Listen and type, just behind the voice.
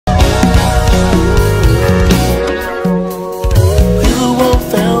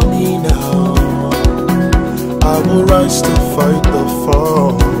fight the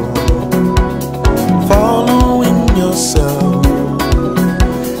fall, following yourself.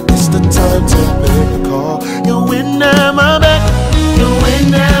 It's the time to make a call. You win now, my back. You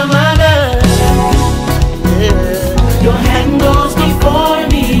win now, my back. Yeah. Your hand goes before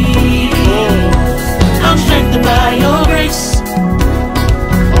me. I'm strengthened by your grace.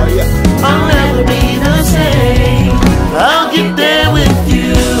 Oh yeah. I'll never be the same. I'll get there with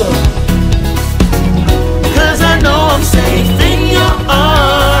you, 'cause I know I'm safe in your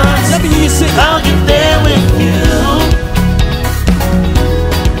arms. Let me hear you sing. I'll get there with you.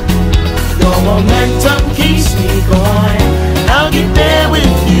 Your momentum keeps me going. I'll get there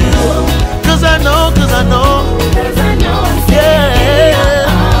with you, 'Cause I know, 'cause I know. 'cause I know I'm safe in your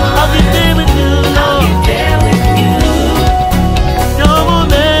arms. I'll get there with you. I'll get there with you. Your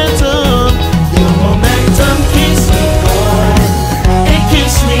momentum. Your momentum keeps me going. It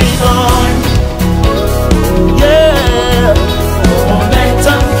keeps me going. Yeah. Your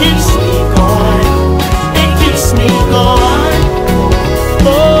momentum keeps me going. It keeps me going.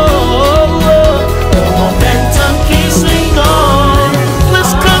 Oh, Your momentum keeps me going.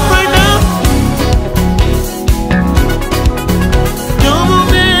 let's clap right now. Your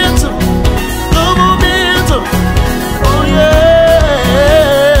momentum. Your momentum. Oh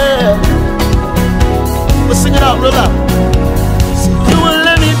yeah. Let's sing it out real loud. You won't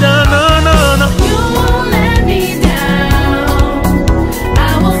let me down, no, no, no. You won't let me down. I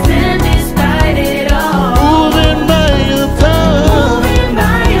will stand despite it all. Moving by your power. Moving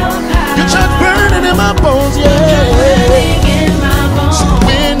by your power. Your church burning in my bones, yeah. Burning in my bones.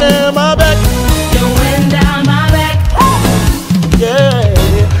 Wind down my back, Your wind down my back. yeah.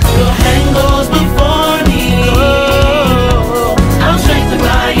 Your hand goes before me. Oh, I'm strengthened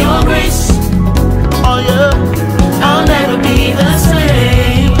by your grace. oh yeah. I'll never be the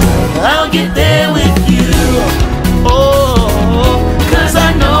same. I'll get there with you, Oh, 'cause I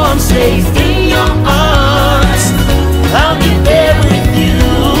know I'm safe in your arms. I'll get there with you.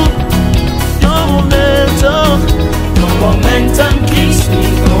 your momentum. Your momentum keeps me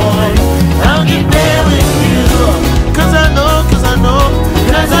going. I'll get there with you, 'Cause I know, 'cause I know.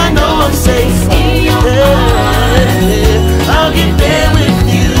 'cause I know I'm safe in your arms. Yeah. I'll get there with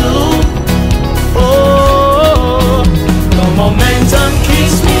you. Oh, Your momentum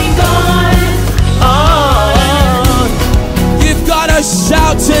keeps me going. oh. Give God a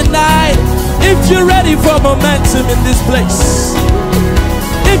shout tonight if you're ready for momentum in this place.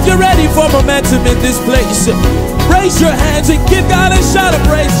 If you're ready for momentum in this place, raise your hands and give God a shout of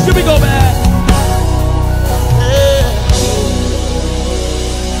praise. Here we go, man.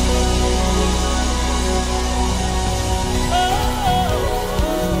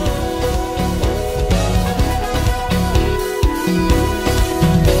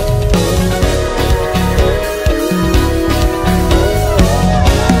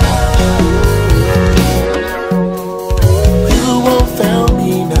 You won't fail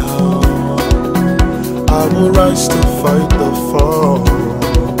me now. I will rise to fight the fall,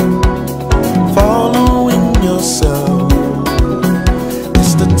 following yourself.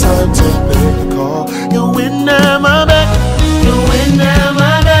 It's the time to make a call. You win now, my back. You win now,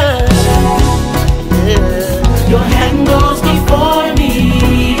 my back. Yeah. Your hand goes before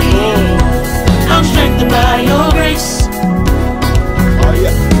me. I'm strengthened by your grace. Oh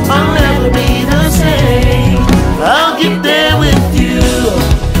yeah. I'll never be the same. I'll get there with you,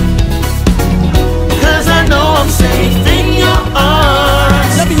 'cause I know I'm safe in your arms.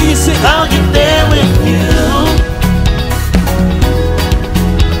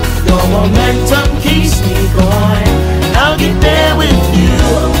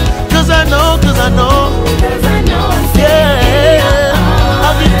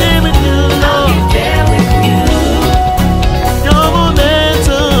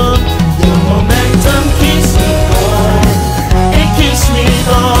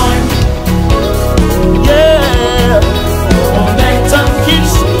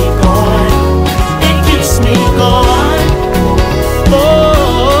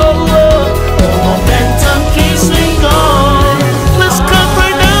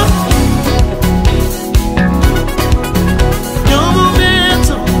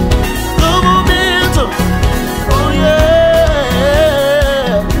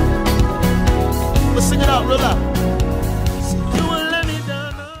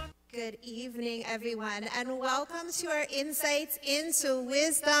 evening, everyone, and welcome to our Insights into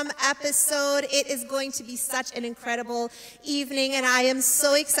Wisdom episode. It is going to be such an incredible evening, and I am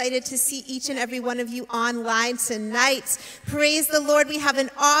so excited to see each and every one of you online tonight. Praise the Lord. We have an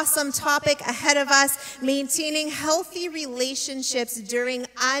awesome topic ahead of us, maintaining healthy relationships during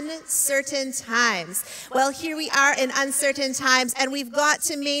uncertain times. Well, here we are in uncertain times, and we've got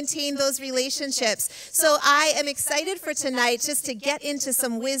to maintain those relationships. So I am excited for tonight just to get into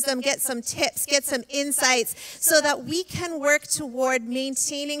some wisdom, get some tips, get some insights so that we can work toward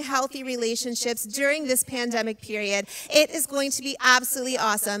maintaining healthy relationships during this pandemic period. It is going to be absolutely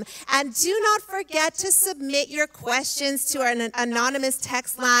awesome. And do not forget to submit your questions to our anonymous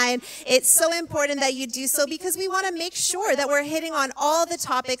text line. It's so important that you do so because we want to make sure that we're hitting on all the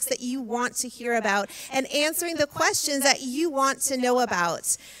topics that you want to hear about and answering the questions that you want to know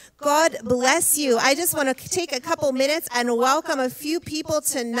about. God bless you. I just want to take a couple minutes and welcome a few people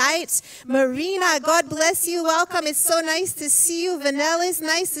tonight. Marina, God bless you. Welcome. It's so nice to see you. Vanellis,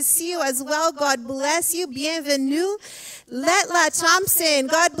 nice to see you as well. God bless you. Bienvenue. Letla Thompson,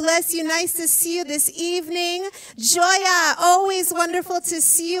 God bless you. Nice to see you this evening. Joya, always wonderful to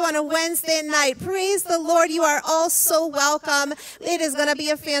see you on a Wednesday night. Praise the Lord. You are all so welcome. It is going to be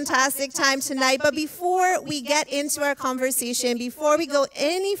a fantastic time tonight. But before we get into our conversation, before we go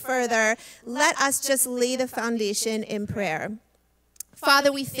any further, let us just lay the foundation in prayer.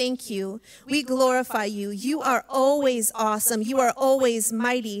 Father, we thank you. We glorify you. You are always awesome. You are always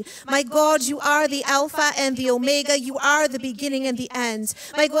mighty. My God, you are the Alpha and the Omega. You are the beginning and the end.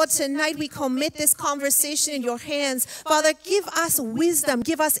 My God, tonight we commit this conversation in your hands. Father, give us wisdom.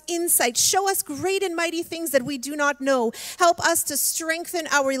 Give us insight. Show us great and mighty things that we do not know. Help us to strengthen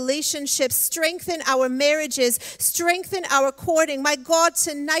our relationships, strengthen our marriages, strengthen our courting. My God,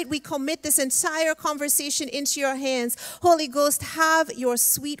 tonight we commit this entire conversation into your hands. Holy Ghost, have your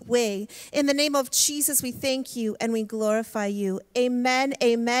sweet way. In the name of Jesus, we thank you and we glorify you. Amen,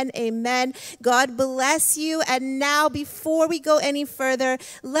 amen, amen. God bless you. And now, before we go any further,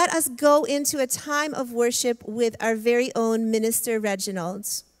 let us go into a time of worship with our very own Minister Reginald.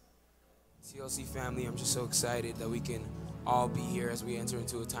 CLC family, I'm just so excited that we can all be here as we enter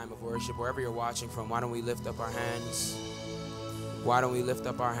into a time of worship. Wherever you're watching from, why don't we lift up our hands? Why don't we lift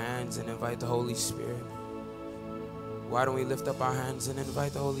up our hands and invite the Holy Spirit? Why don't we lift up our hands and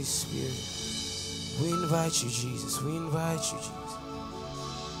invite the Holy Spirit? We invite you, Jesus. We invite you, Jesus.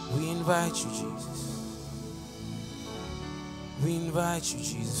 We invite you, Jesus. We invite you,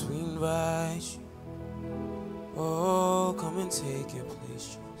 Jesus. We invite you. Oh, come and take your place,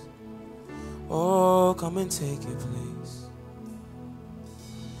 Jesus. Oh, come and take your place.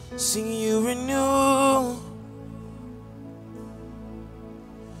 Sing you renew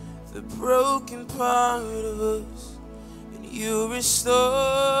the broken part of us. You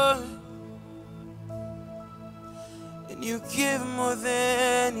restore, and you give more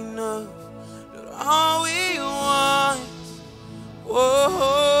than enough. Lord, all we want, oh,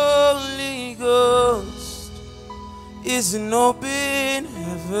 Holy Ghost, is an open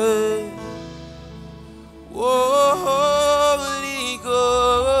heaven. Oh, Holy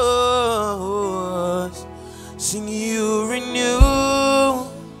Ghost, sing you renew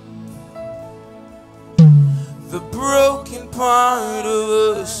the broken part of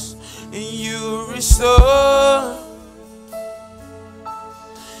us, and you restore,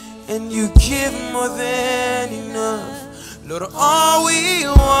 and you give more than enough. Lord, all we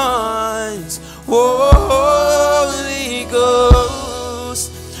want, oh, Holy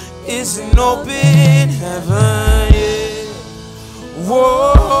Ghost, is an open heaven, yeah.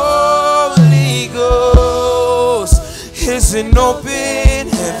 Oh, Holy Ghost is an open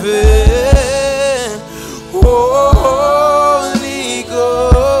heaven. Oh, Holy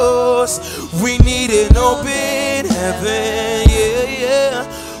Ghost, we need an open heaven, yeah, yeah.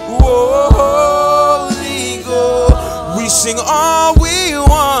 Oh, Holy Ghost, we sing all we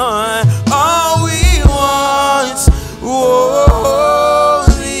want, all we want. Oh,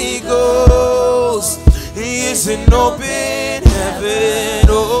 Holy Ghost is an open heaven.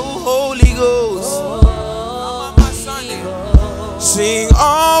 Oh, Holy Ghost, sing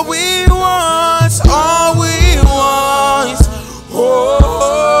all we want, all we want. Oh,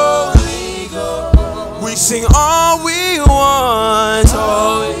 Holy Ghost, we sing all we want,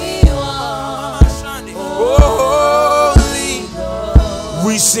 all we want. Oh, Holy Ghost,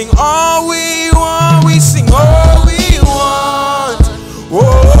 we sing all we want, we sing all we want. Oh,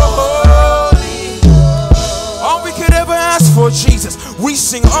 Holy Ghost, all we could ever ask for, Jesus, we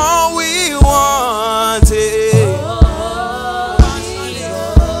sing all we want, yeah.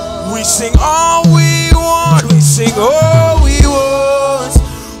 We sing all we want, we sing all we want.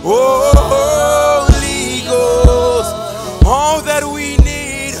 Oh,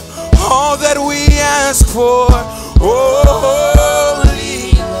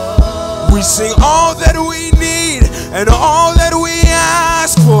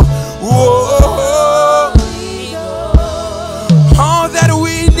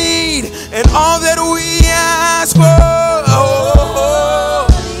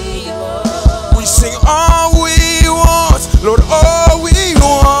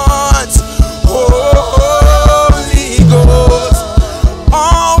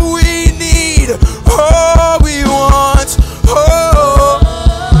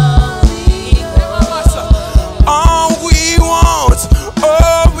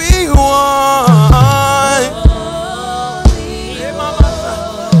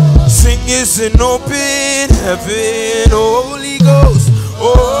 an open heaven, Holy Ghost.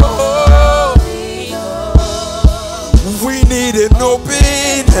 Oh, we need an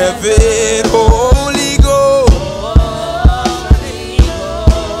open heaven, Holy Ghost.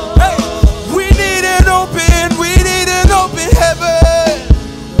 Hey, we need an open heaven. We need an open heaven.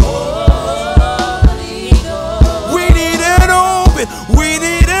 We need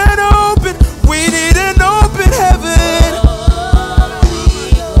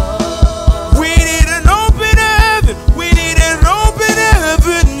an open heaven. We need an open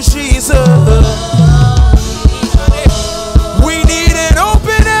heaven, Jesus. We need an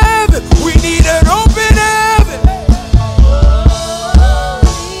open heaven. We need an open heaven.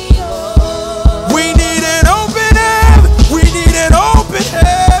 We need an open heaven. We need an open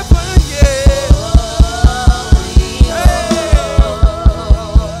heaven. Yeah.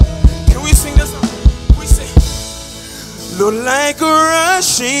 Hey. Can we sing this song? We sing. Lord, like a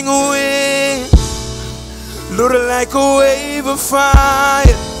rushing wind, Lord, like a wave of fire,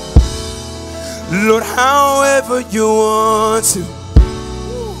 Lord, however you want to,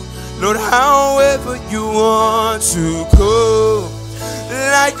 Lord, however you want to go,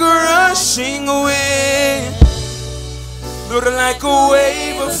 like a rushing wind, Lord, like a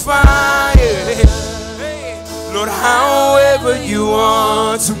wave of fire, Lord, however you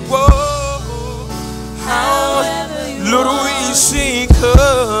want to go, Lord, we sing,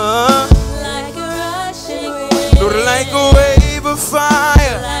 Like a rushing wind, Lord, like a wave of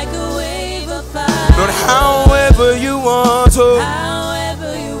fire, like a wave of fire. Lord, however you want to,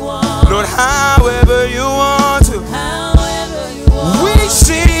 However you want, Lord, however you want to, however you want. we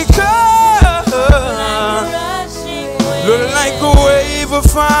sing, Rushing wind, Lord, like a wave of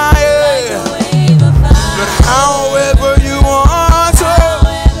fire, wave of fire. Lord, however you want to,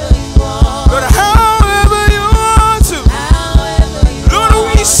 However you want, Lord, however you want to, however you Lord, we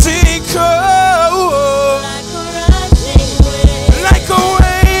want. sing, Like a rushing wind, like a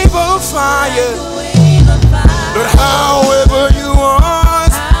wave of fire, wave of fire. Lord, however you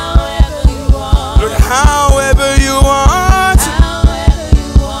want, However you want, Lord, however you want to, however you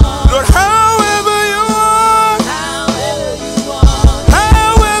want, Lord, however you want, however you want,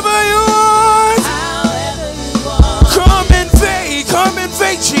 however you want, however you want, come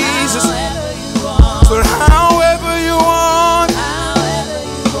invade Jesus, however you want, Lord, however you want, however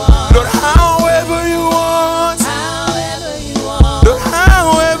you want, Lord, however you want, however you want, Lord,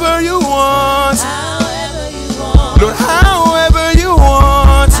 however you want, however you want, Lord, however you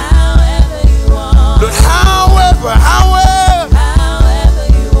want, however you want, Lord, however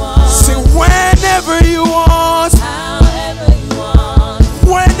you want, say whenever you want, however you want,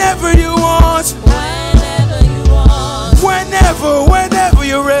 whenever you want, whenever you want, whenever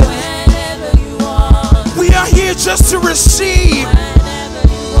you're ready. whenever you want, We are here just to receive, whenever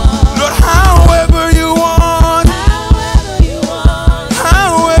you want, Lord, however you want, however you want,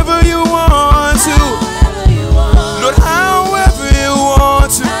 however you want to, however you want, Lord, however you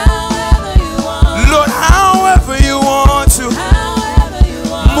want to, however you want, Lord, however you want to, however you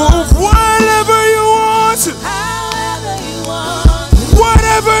want, move whatever you want to, however you want,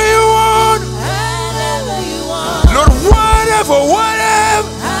 whatever you want, whenever you want, Lord,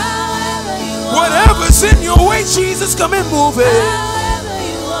 however you want, whatever's in your way, Jesus, come and move it. however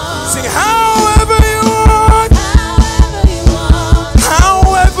you want, Sing however you want, however you want,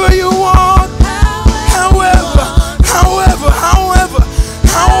 however you want, however,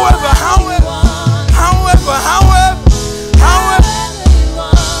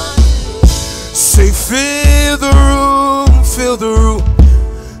 say fill the room,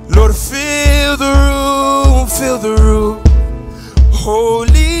 Lord, fill the room,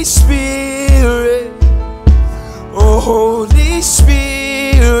 Holy Spirit, oh Holy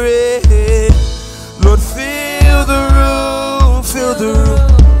Spirit, Lord, fill the room, fill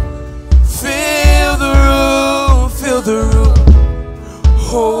the room,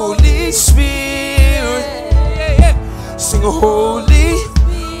 Holy Spirit, sing holy,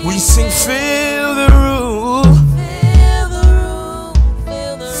 we sing fill the room,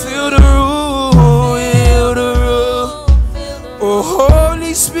 oh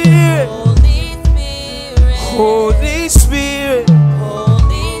Holy Spirit, Holy Spirit,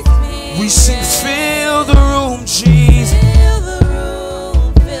 we sing fill the room, Jesus,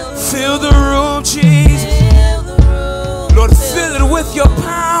 fill the room, Jesus, Lord, fill it with your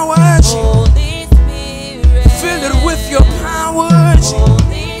power, Jesus, fill it with your power, Jesus,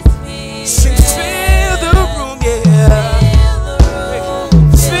 sing fill the room, yeah,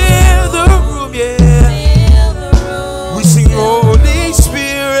 fill the room, yeah, we sing Holy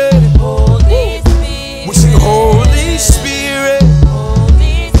Spirit, we sing Holy Spirit,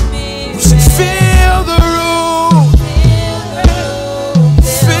 we sing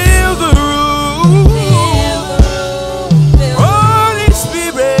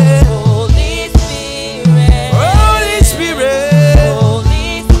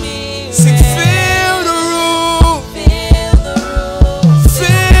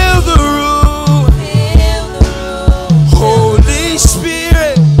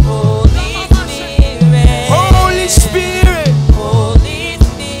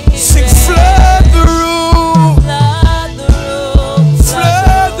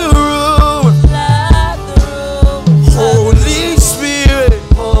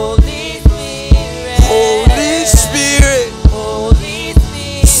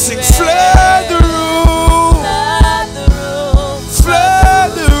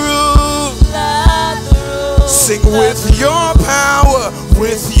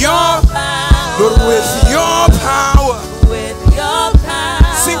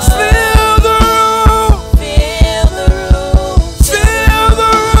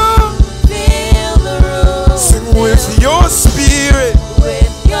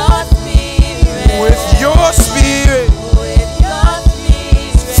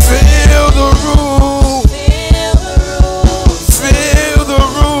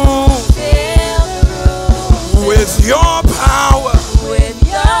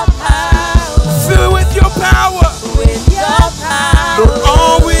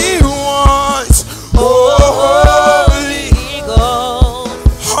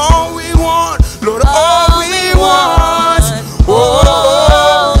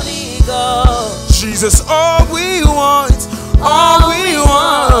Jesus, all we want, all we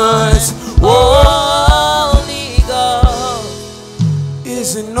want, Holy Ghost,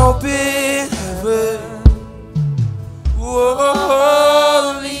 is an open heaven.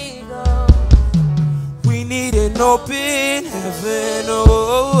 Holy Ghost, we need an open heaven.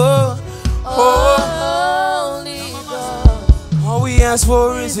 Oh, Holy Ghost. all we ask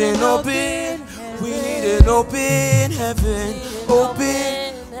for is an open. We need an open heaven. Open.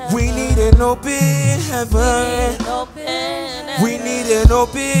 We need an open heaven. We need an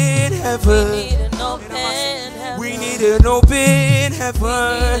open heaven. We need an open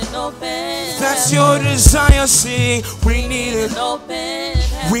heaven. That's your desire, sing. We need an open.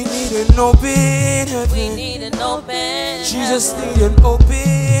 We need an open heaven. Jesus need an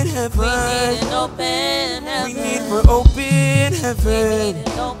open heaven. We need for open heaven.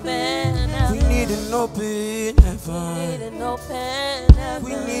 We need an open heaven. We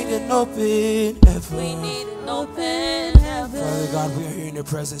need an open heaven. Father God, we are here in your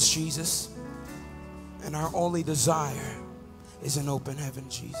presence, Jesus. And our only desire is an open heaven,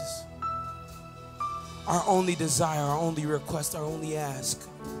 Jesus. Our only desire, our only request, our only ask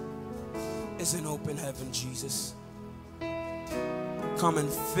is an open heaven, Jesus. Come and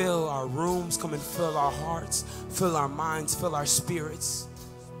fill our rooms, come and fill our hearts, fill our minds, fill our spirits.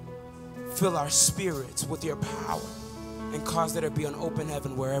 Fill our spirits with your power and cause there to be an open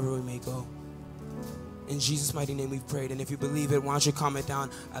heaven wherever we may go. In Jesus' mighty name we've prayed. And if you believe it, why don't you comment down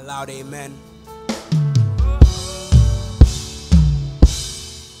a loud amen.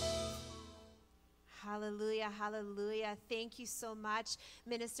 Hallelujah, hallelujah. Thank you so much,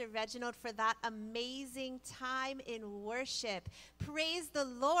 Minister Reginald, for that amazing time in worship. Praise the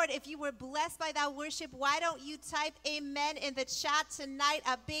Lord. If you were blessed by that worship, why don't you type amen in the chat tonight?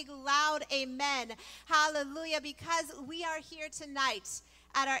 A big, loud amen. Hallelujah, because we are here tonight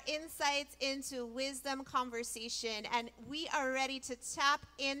at our Insights into Wisdom conversation, and we are ready to tap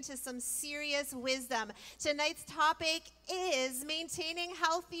into some serious wisdom. Tonight's topic is maintaining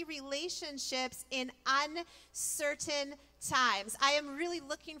healthy relationships in uncertain times. I am really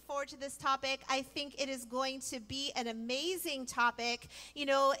looking forward to this topic. I think it is going to be an amazing topic. You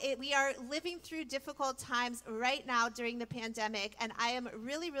know, we are living through difficult times right now during the pandemic, and I am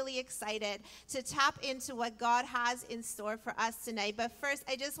really, really excited to tap into what God has in store for us tonight. But first,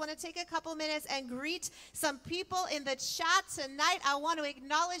 I just want to take a couple minutes and greet some people in the chat tonight. I want to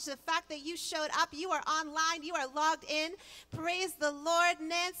acknowledge the fact that you showed up. You are online. You are logged in. Praise the Lord.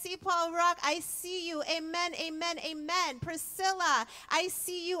 Nancy Paul Rock, I see you. Amen, amen, amen. Priscilla, I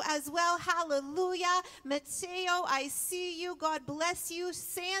see you as well. Hallelujah. Mateo, I see you. God bless you.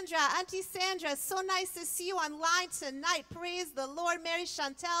 Sandra, Auntie Sandra, so nice to see you online tonight. Praise the Lord. Mary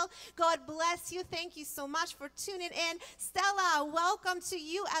Chantel, God bless you. Thank you so much for tuning in. Stella, welcome to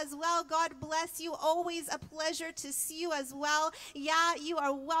you as well. God bless you. Always a pleasure to see you as well. Yeah, you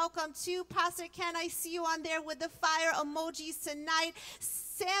are welcome too. Pastor Ken, I see you on there with the fire emojis tonight.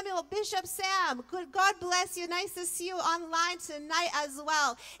 Samuel, Bishop Sam, good, God bless you. Nice to see you online tonight as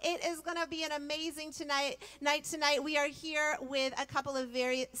well. It is going to be an amazing night tonight. We are here with a couple of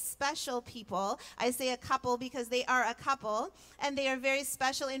very special people. I say a couple because they are a couple, and they are very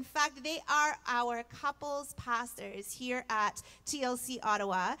special. In fact, they are our couples pastors here at TLC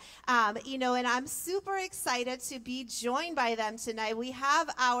Ottawa. You know, and I'm super excited to be joined by them tonight. We have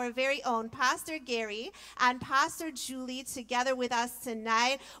our very own Pastor Gary and Pastor Julie together with us tonight.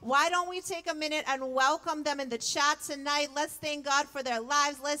 Why don't we take a minute and welcome them in the chat tonight? Let's thank God for their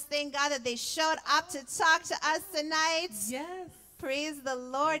lives. Let's thank God that they showed up to talk to us tonight. Yes. Praise the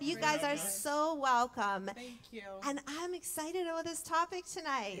Lord. You guys are so welcome. Thank you. And I'm excited about this topic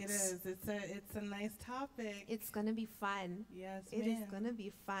tonight. It is. It's a nice topic. It's going to be fun. Yes, It is going to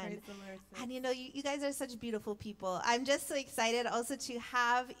be fun. Praise the Lord, sis. And you know, you guys are such beautiful people. I'm just so excited also to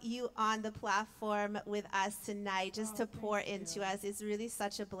have you on the platform with us tonight, just to pour into us. It's really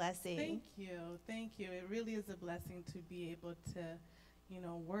such a blessing. Thank you. Thank you. It really is a blessing to be able to, you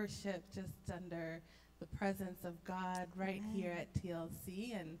know, worship just under the presence of God right here at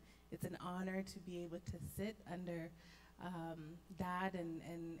TLC, and it's an honor to be able to sit under Dad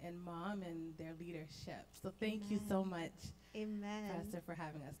and Mom and their leadership. So thank you so much, Amen. Pastor, for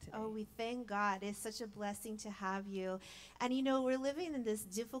having us today. Oh, we thank God. It's such a blessing to have you. And you know, we're living in this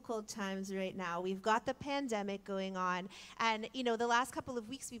difficult times right now. We've got the pandemic going on. And you know, the last couple of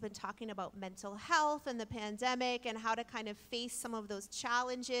weeks we've been talking about mental health and the pandemic and how to kind of face some of those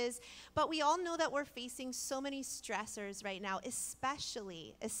challenges. But we all know that we're facing so many stressors right now,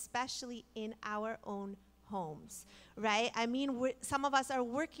 especially in our own homes, right? I mean, some of us are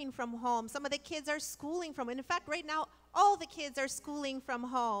working from home. Some of the kids are schooling from. And in fact, right now, all the kids are schooling from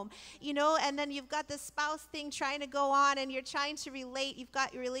home, you know, and then you've got the spouse thing trying to go on, and you're trying to relate. You've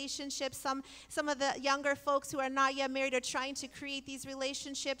got your relationships. Some of the younger folks who are not yet married are trying to create these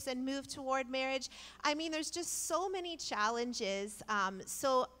relationships and move toward marriage. I mean, there's just so many challenges.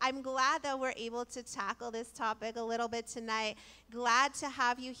 So I'm glad that we're able to tackle this topic a little bit tonight. Glad to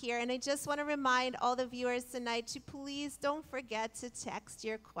have you here. And I just want to remind all the viewers tonight to please don't forget to text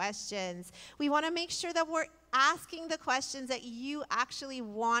your questions. We want to make sure that we're asking the questions that you actually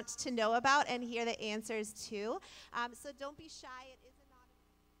want to know about and hear the answers to. So don't be shy. It is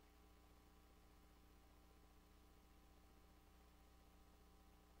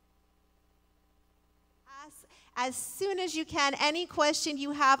as soon as you can. Any question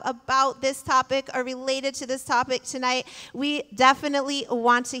you have about this topic or related to this topic tonight, we definitely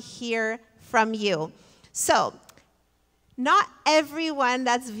want to hear from you. So, not everyone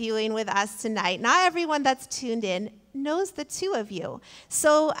that's viewing with us tonight, not everyone that's tuned in knows the two of you.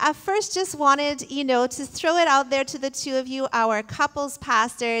 So I first just wanted, you know, to throw it out there to the two of you, our couples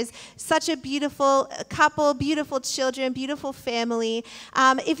pastors, such a beautiful couple, beautiful children, beautiful family.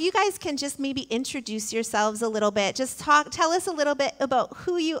 If you guys can just maybe introduce yourselves a little bit, just tell us a little bit about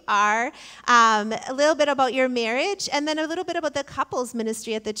who you are, a little bit about your marriage, and then a little bit about the couples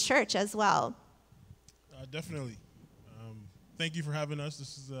ministry at the church as well. Definitely. Thank you for having us.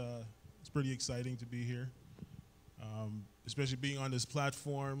 This is it's pretty exciting to be here. Especially being on this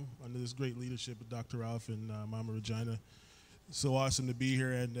platform under this great leadership of Dr. Ralph and Mama Regina. So awesome to be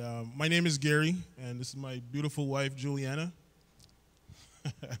here. And my name is Gary, and this is my beautiful wife, Juliana.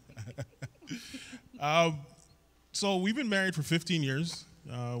 So we've been married for 15 years.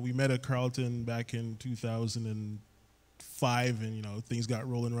 We met at Carleton back in 2005, and you know things got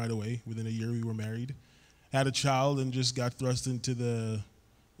rolling right away. Within a year, we were married, had a child, and just got thrust into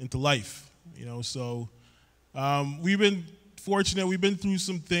life. You know, so. We've been fortunate. We've been through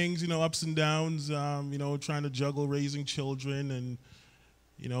some things, you know, ups and downs, you know, trying to juggle raising children and,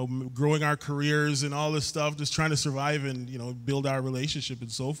 you know, growing our careers and all this stuff, just trying to survive and, you know, build our relationship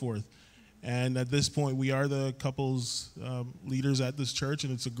and so forth. And at this point, we are the couples leaders at this church,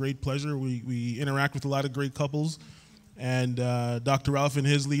 and it's a great pleasure. We interact with a lot of great couples. And Dr. Ralph, in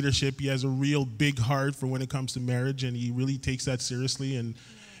his leadership, he has a real big heart for when it comes to marriage, and he really takes that seriously. And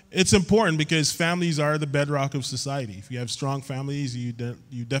it's important because families are the bedrock of society. If you have strong families, you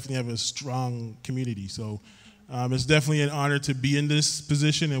definitely have a strong community. So it's definitely an honor to be in this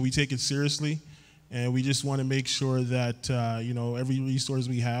position, and we take it seriously. And we just want to make sure that, you know, every resource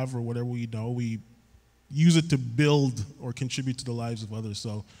we have or whatever we know, we use it to build or contribute to the lives of others.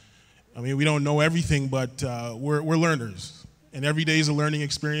 So, I mean, we don't know everything, but we're learners. And every day is a learning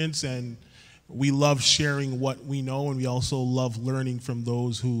experience, and we love sharing what we know, and we also love learning from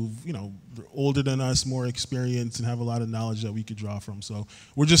those who, you know, are older than us, more experienced, and have a lot of knowledge that we could draw from. So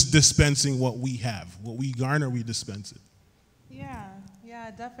we're just dispensing what we have. What we garner, we dispense it. Yeah,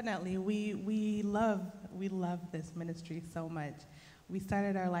 definitely. We love this ministry so much. We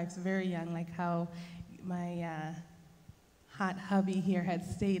started our lives very young, like how my hot hubby here had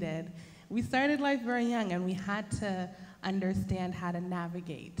stated. We started life very young, and we had to understand how to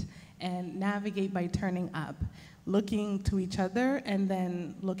navigate. And navigate by turning up, looking to each other and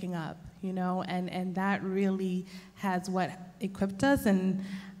then looking up, you know, and that really has what equipped us and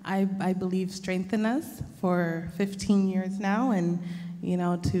I believe strengthened us for 15 years now. And, you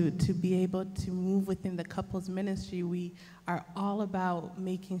know, to be able to move within the couples ministry, we are all about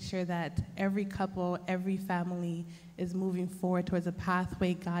making sure that every couple, every family is moving forward towards a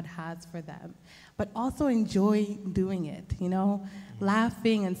pathway God has for them, but also enjoy doing it, you know,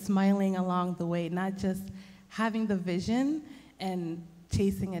 laughing and smiling along the way, not just having the vision and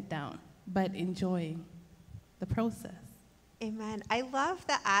chasing it down, but enjoying the process. Amen. I love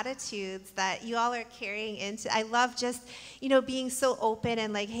the attitudes that you all are carrying into. I love just, you know, being so open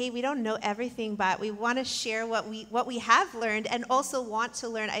and like, hey, we don't know everything, but we want to share what we have learned and also want to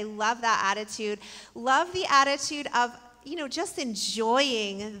learn. I love that attitude. Love the attitude of, you know, just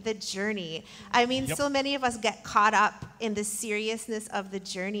enjoying the journey. I mean, so many of us get caught up in the seriousness of the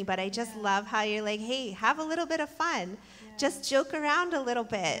journey, but I just love how you're like, hey, have a little bit of fun. Just joke around a little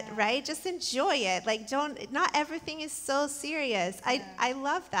bit, right? Just enjoy it. Like, not everything is so serious. I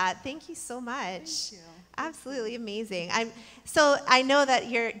love that. Thank you so much. Thank you. Absolutely amazing. So I know that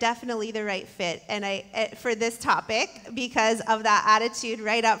you're definitely the right fit for this topic because of that attitude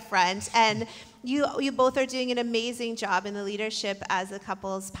right up front. And you both are doing an amazing job in the leadership as a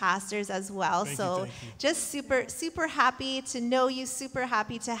couple's pastors as well. Thank So you. just super happy to know you, super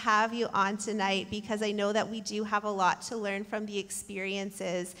happy to have you on tonight, because I know that we do have a lot to learn from the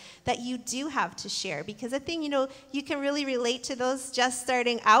experiences that you do have to share. Because I think, you can really relate to those just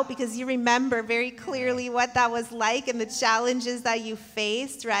starting out, because you remember very clearly what that was like and the challenges that you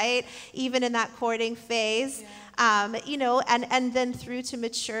faced, right? Even in that courting phase. And then through to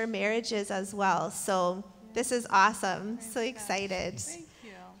mature marriages as well. So this is awesome. So excited. Thank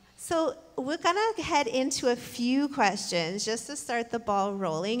you. So we're gonna head into a few questions just to start the ball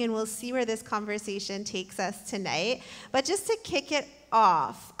rolling, and we'll see where this conversation takes us tonight. But just to kick it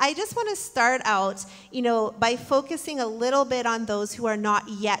off, I just want to start out, by focusing a little bit on those who are not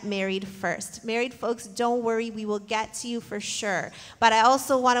yet married first. Married folks, don't worry, we will get to you for sure. But I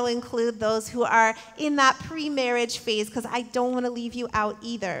also want to include those who are in that pre-marriage phase, because I don't want to leave you out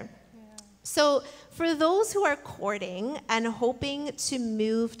either. So for those who are courting and hoping to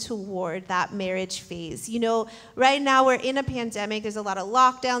move toward that marriage phase, right now we're in a pandemic, there's a lot of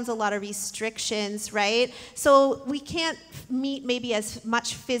lockdowns, a lot of restrictions, right? So we can't meet maybe as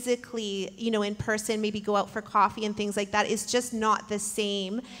much physically, in person, maybe go out for coffee and things like that. It's just not the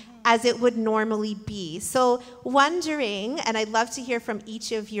same as it would normally be. So wondering, and I'd love to hear from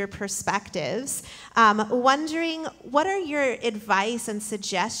each of your perspectives, wondering what are your advice and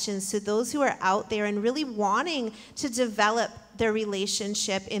suggestions to those who are out there and really wanting to develop their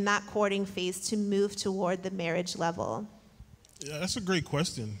relationship in that courting phase to move toward the marriage level? Yeah, that's a great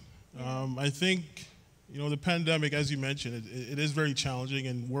question. I think, the pandemic, as you mentioned, it is very challenging,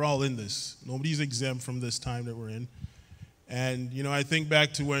 and we're all in this. Nobody's exempt from this time that we're in. And, I think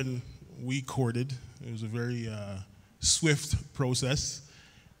back to when we courted. It was a very swift process.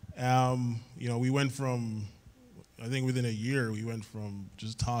 We went from, I think within a year, we went from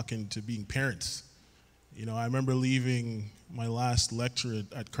just talking to being parents. I remember leaving my last lecture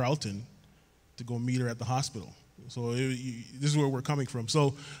at Carleton to go meet her at the hospital. So this is where we're coming from.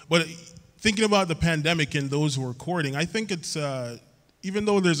 So, but thinking about the pandemic and those who are courting, I think it's, even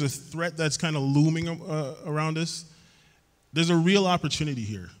though there's a threat that's kind of looming around us, there's a real opportunity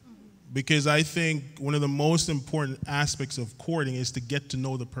here, because I think one of the most important aspects of courting is to get to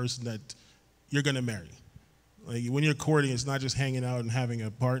know the person that you're going to marry. Like when you're courting, it's not just hanging out and having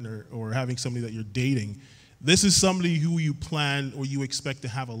a partner or having somebody that you're dating. This is somebody who you plan or you expect to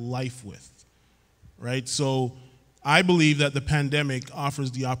have a life with, right? So I believe that the pandemic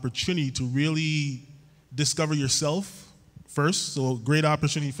offers the opportunity to really discover yourself first, so great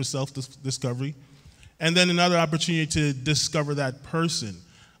opportunity for self-discovery. And then another opportunity to discover that person.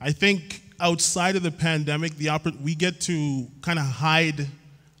 I think outside of the pandemic, we get to kind of hide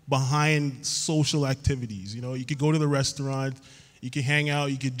behind social activities. You could go to the restaurant, you could hang out,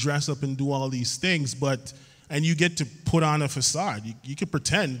 you could dress up and do all these things, and you get to put on a facade. You could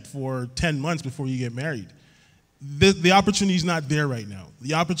pretend for 10 months before you get married. The opportunity is not there right now.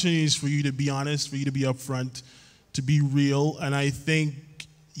 The opportunity is for you to be honest, for you to be upfront, to be real, and I think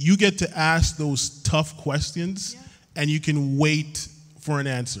you get to ask those tough questions, and you can wait for an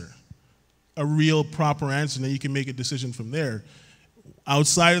answer, a real proper answer, and then you can make a decision from there.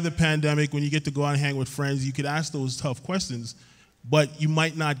 Outside of the pandemic, when you get to go out and hang with friends, you could ask those tough questions, but you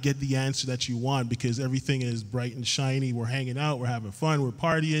might not get the answer that you want because everything is bright and shiny. We're hanging out, we're having fun, we're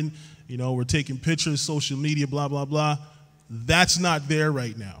partying, we're taking pictures, social media, blah, blah, blah. That's not there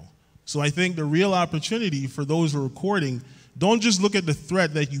right now. So I think the real opportunity for those who are courting, don't just look at the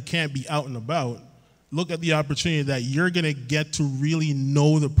threat that you can't be out and about. Look at the opportunity that you're going to get to really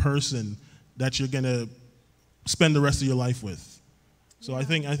know the person that you're going to spend the rest of your life with. So I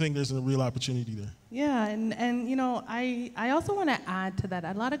think there's a real opportunity there. Yeah, and I also want to add to that.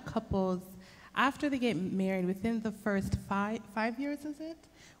 A lot of couples, after they get married, within the first five years, is it?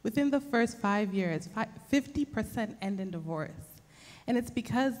 Within the first 5 years, 50% end in divorce. And it's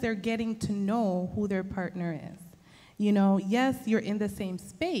because they're getting to know who their partner is. Yes, you're in the same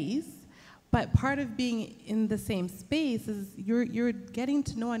space, but part of being in the same space is you're getting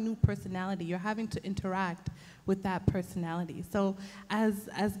to know a new personality. You're having to interact with that personality. So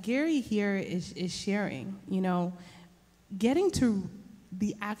as Gary here is sharing, getting to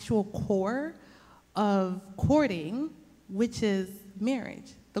the actual core of courting, which is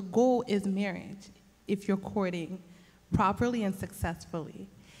marriage. The goal is marriage if you're courting properly and successfully.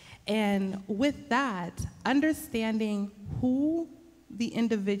 And with that, understanding who the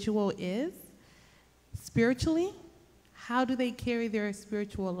individual is spiritually, how do they carry their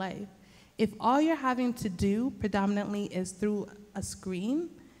spiritual life? If all you're having to do predominantly is through a screen,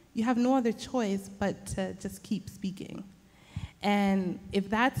 you have no other choice but to just keep speaking. And if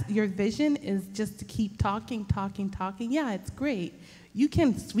that's your vision, is just to keep talking, yeah, it's great. You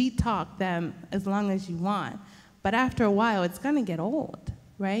can sweet talk them as long as you want. But after a while, it's going to get old,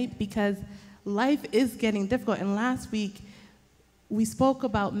 right? Because life is getting difficult. And last week, we spoke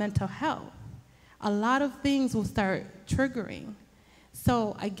about mental health. A lot of things will start triggering.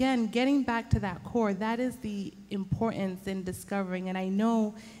 So again, getting back to that core, that is the importance in discovering. And I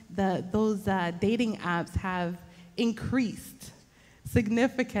know those dating apps have increased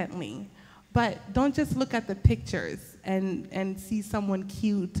significantly. But don't just look at the pictures and see someone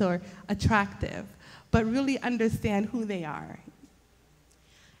cute or attractive, but really understand who they are.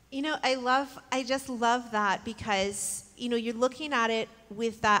 You know, I just love that because, you know, you're looking at it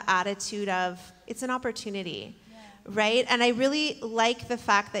with that attitude of it's an opportunity, right? And I really like the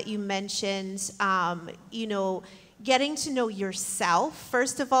fact that you mentioned, you know, getting to know yourself,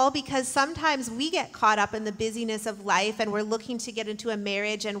 first of all, because sometimes we get caught up in the busyness of life and we're looking to get into a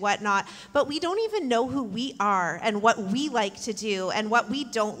marriage and whatnot, but we don't even know who we are and what we like to do and what we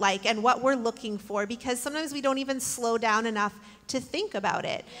don't like and what we're looking for, because sometimes we don't even slow down enough to think about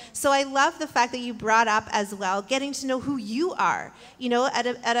it. So I love the fact that you brought up as well, getting to know who you are. You know,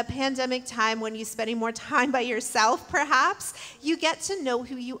 at a pandemic time when you're spending more time by yourself, perhaps, you get to know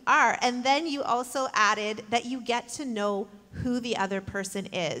who you are. And then you also added that you get to know who the other person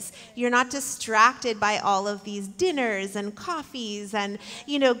is. You're not distracted by all of these dinners and coffees and,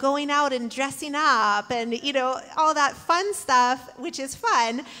 you know, going out and dressing up and, you know, all that fun stuff, which is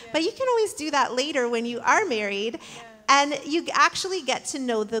fun, but you can always do that later when you are married. And you actually get to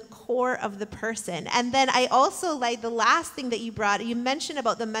know the core of the person. And then I also like the last thing that you mentioned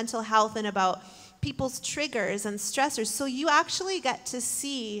about the mental health and about people's triggers and stressors. So you actually get to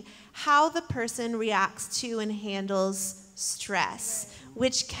see how the person reacts to and handles stress,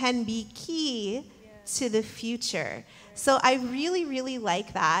 which can be key to the future. So I really, really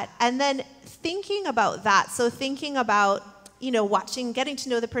like that. And then thinking about that, so thinking about, you know, getting to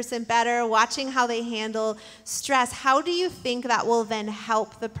know the person better, watching how they handle stress, how do you think that will then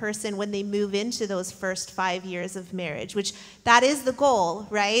help the person when they move into those first 5 years of marriage, which that is the goal,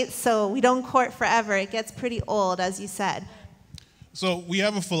 right? So we don't court forever. It gets pretty old, as you said. So we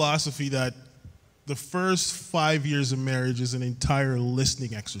have a philosophy that the first 5 years of marriage is an entire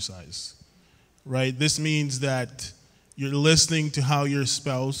listening exercise, right? This means that you're listening to how your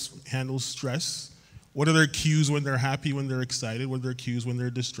spouse handles stress. What are their cues when they're happy, when they're excited? What are their cues when they're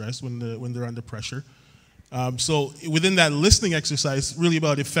distressed, when they're under pressure? So within that listening exercise, really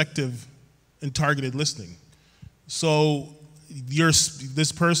about effective and targeted listening. So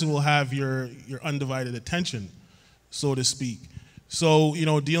this person will have your undivided attention, so to speak. So, you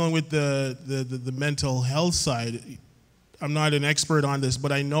know, dealing with the mental health side, I'm not an expert on this,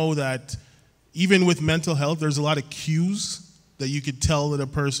 but I know that even with mental health, there's a lot of cues that you could tell that a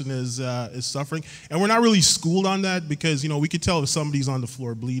person is suffering. And we're not really schooled on that because, you know, we could tell if somebody's on the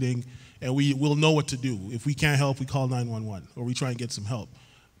floor bleeding and we'll know what to do. If we can't help, we call 911 or we try and get some help.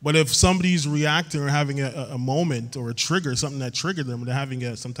 But if somebody's reacting or having a moment or a trigger, something that triggered them, they're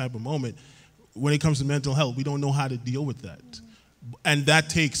having some type of moment, when it comes to mental health, we don't know how to deal with that. And that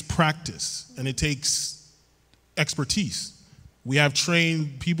takes practice and it takes expertise. We have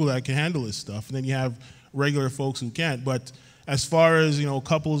trained people that can handle this stuff, and then you have regular folks who can't. But as far as, you know,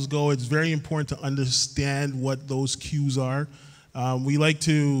 couples go, it's very important to understand what those cues are. We like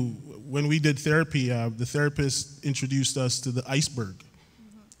to, when we did therapy, the therapist introduced us to the iceberg.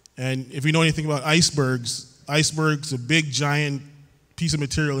 And if you know anything about icebergs, icebergs are a big, giant piece of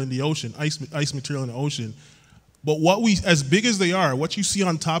material in the ocean, ice material in the ocean. But as big as they are, what you see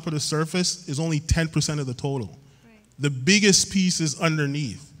on top of the surface is only 10% of the total. Right. The biggest piece is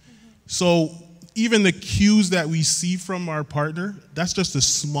underneath. So even the cues that we see from our partner, that's just a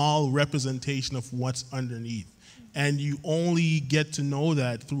small representation of what's underneath. And you only get to know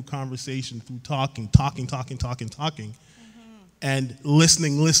that through conversation, through talking, and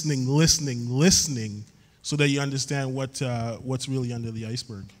listening, so that you understand what's really under the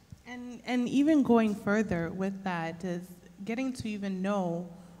iceberg. And even going further with that is getting to even know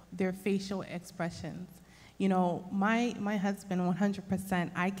their facial expressions. You know, my husband,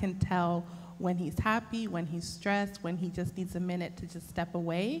 100%, I can tell when he's happy, when he's stressed, when he just needs a minute to just step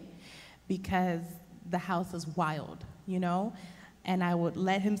away because the house is wild, you know? And I would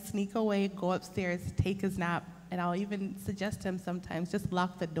let him sneak away, go upstairs, take his nap, and I'll even suggest to him sometimes just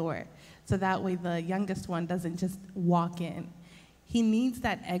lock the door so that way the youngest one doesn't just walk in. He needs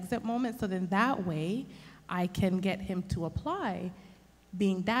that exit moment, so then that way I can get him to apply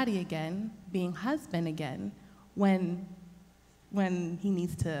being daddy again, being husband again, when he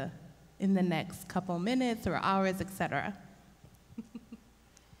needs to, in the next couple minutes or hours, etc.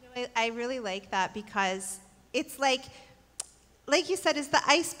 I really like that because it's like you said, is the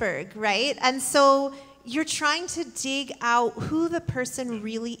iceberg, right? And so you're trying to dig out who the person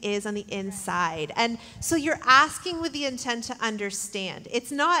really is on the inside. And so you're asking with the intent to understand.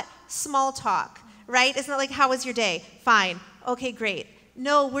 It's not small talk, right? It's not like, how was your day? Fine. Okay, great.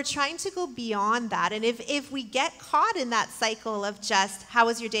 No, we're trying to go beyond that. And if we get caught in that cycle of just, how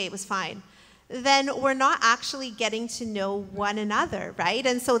was your day? It was fine. Then we're not actually getting to know one another, right?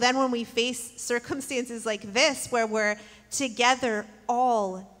 And so then when we face circumstances like this, where we're together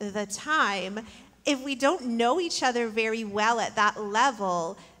all the time, if we don't know each other very well at that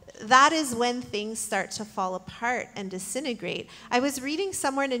level, that is when things start to fall apart and disintegrate. I was reading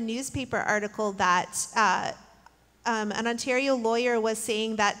somewhere in a newspaper article that an Ontario lawyer was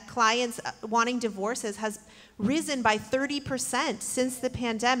saying that clients wanting divorces has risen by 30% since the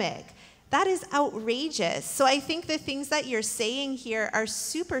pandemic. That is outrageous. So I think the things that you're saying here are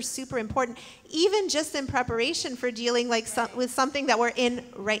super, super important, even just in preparation for dealing with something that we're in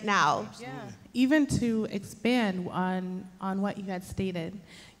right now. Yeah. Even to expand on what you had stated,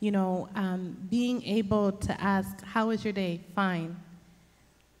 being able to ask, how was your day? Fine.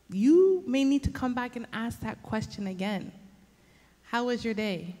 You may need to come back and ask that question again. How was your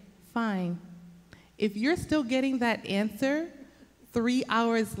day? Fine. If you're still getting that answer 3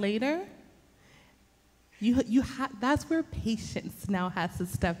 hours later, that's where patience now has to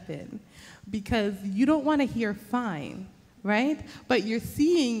step in, because you don't want to hear fine, right? But you're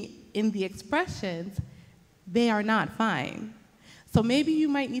seeing in the expressions, they are not fine. So maybe you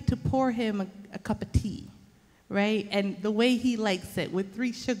might need to pour him a cup of tea, right? And the way he likes it, with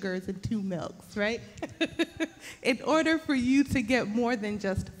 3 sugars and 2 milks, right? In order for you to get more than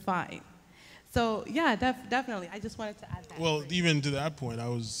just fine. So yeah, definitely. I just wanted to add that. Well, even to that point,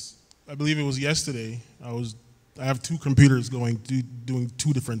 I believe it was yesterday, I have 2 computers doing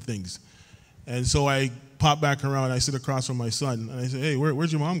 2 different things. And so I pop back around, I sit across from my son, and I say, hey,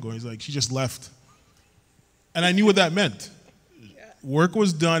 where's your mom going? He's like, she just left. And I knew what that meant. Work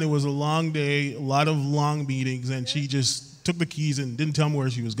was done, it was a long day, a lot of long meetings, and she just took the keys and didn't tell me where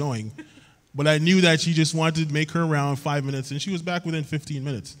she was going. But I knew that she just wanted to make her around 5 minutes, and she was back within 15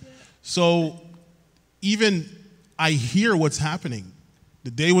 minutes. So even I hear what's happening.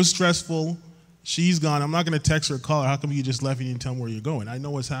 The day was stressful. She's gone. I'm not going to text her or call her. How come you just left and you didn't tell me where you're going? I know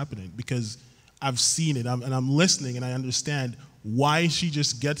what's happening because I've seen it. And I'm listening, and I understand why she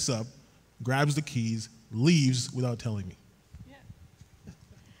just gets up, grabs the keys, leaves without telling me.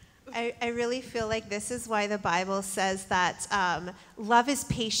 I really feel like this is why the Bible says that love is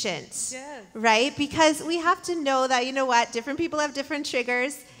patient, Yes. right? Because we have to know that, you know what, different people have different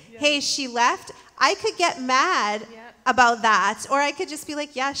triggers. Yes. Hey, she left. I could get mad about that, or I could just be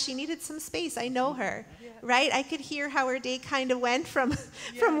like, yeah, she needed some space. I know her, right? I could hear how her day kind of went from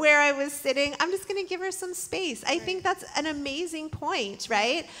where I was sitting. I'm just going to give her some space. I think that's an amazing point,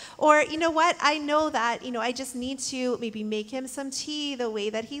 right? Or, you know what? I know that, I just need to maybe make him some tea the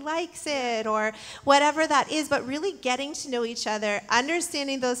way that he likes it, or whatever that is, but really getting to know each other,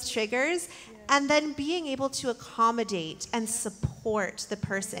 understanding those triggers, and then being able to accommodate and support the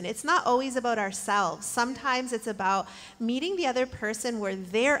person. It's not always about ourselves. Sometimes it's about meeting the other person where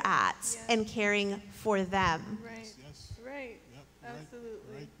they're at and caring for them. Right. Right.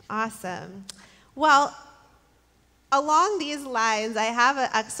 Absolutely. Awesome. Well, along these lines, I have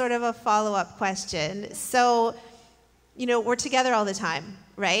a sort of a follow-up question. So, we're together all the time,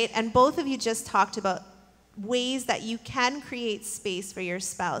 right? And both of you just talked about ways that you can create space for your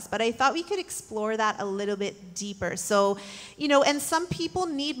spouse, but I thought we could explore that a little bit deeper. So, and some people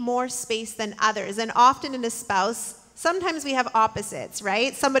need more space than others, and often in a spouse, sometimes we have opposites,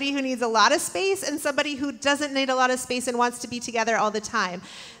 right? Somebody who needs a lot of space and somebody who doesn't need a lot of space and wants to be together all the time.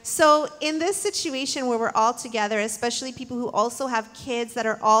 So in this situation where we're all together, especially people who also have kids that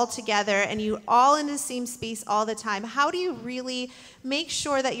are all together and you're all in the same space all the time, how do you really make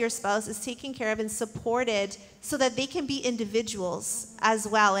sure that your spouse is taken care of and supported so that they can be individuals as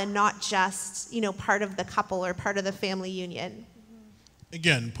well and not just, part of the couple or part of the family union?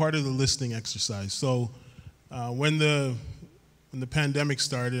 Again, part of the listening exercise. So when the pandemic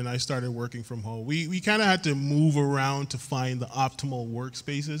started and I started working from home, we kind of had to move around to find the optimal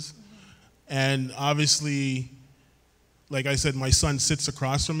workspaces. And obviously, like I said, my son sits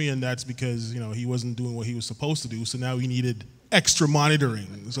across from me, and that's because he wasn't doing what he was supposed to do. So now he needed extra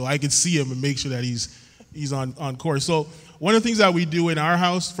monitoring so I could see him and make sure that he's on course. So one of the things that we do in our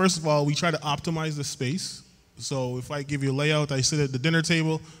house, first of all, we try to optimize the space. So if I give you a layout, I sit at the dinner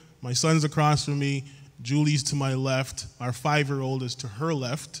table, my son's across from me, Julie's to my left, our 5-year-old is to her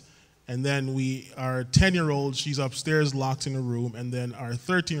left, And then our 10-year-old, she's upstairs locked in a room, and then our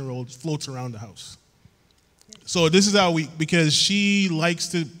 13-year-old floats around the house. So this is how because she likes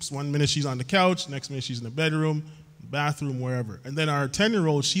to, one minute she's on the couch, next minute she's in the bedroom, bathroom, wherever. And then our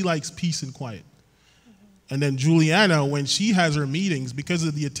 10-year-old, she likes peace and quiet. And then Juliana, when she has her meetings, because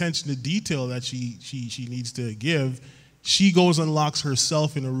of the attention to detail that she needs to give, she goes and locks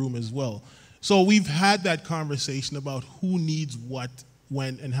herself in a room as well. So we've had that conversation about who needs what,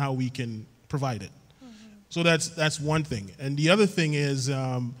 when, and how we can provide it. So that's one thing. And the other thing is,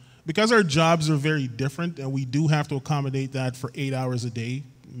 because our jobs are very different and we do have to accommodate that for 8 hours a day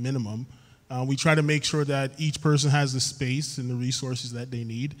minimum, we try to make sure that each person has the space and the resources that they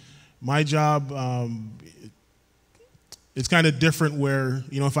need. My job, it's kind of different where,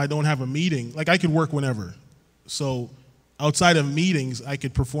 if I don't have a meeting, like I could work whenever. So outside of meetings, I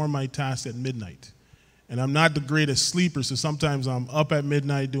could perform my tasks at midnight. And I'm not the greatest sleeper, so sometimes I'm up at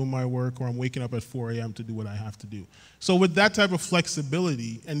midnight doing my work, or I'm waking up at 4 a.m. to do what I have to do. So with that type of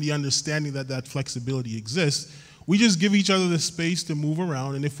flexibility and the understanding that that flexibility exists, we just give each other the space to move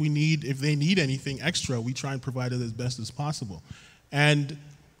around, and if they need anything extra, we try and provide it as best as possible. And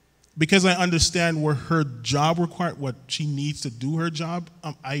because I understand where her job requires, what she needs to do her job,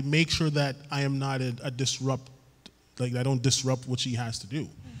 I make sure that I am not a disrupt, like I don't disrupt what she has to do.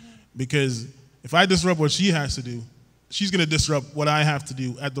 Because if I disrupt what she has to do, she's going to disrupt what I have to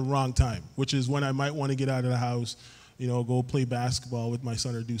do at the wrong time, which is when I might want to get out of the house, go play basketball with my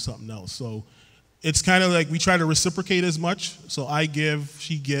son or do something else. So it's kind of like we try to reciprocate as much. So I give,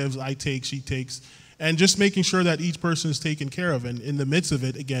 she gives, I take, she takes, and just making sure that each person is taken care of. And in the midst of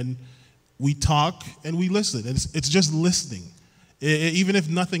it, again, we talk and we listen. It's just listening. Even if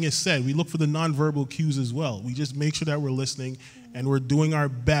nothing is said, we look for the nonverbal cues as well. We just make sure that we're listening and we're doing our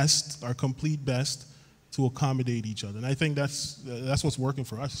best, our complete best, to accommodate each other. And I think that's what's working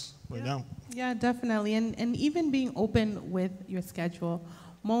for us right now. Yeah, definitely. And even being open with your schedule.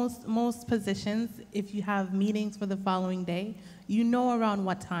 Most positions, if you have meetings for the following day, you know around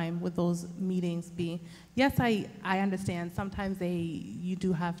what time would those meetings be. Yes, I understand. Sometimes you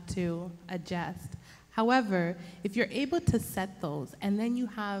do have to adjust. However, if you're able to set those, and then you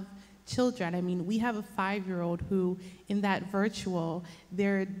have children, I mean, we have a 5-year-old who, in that virtual,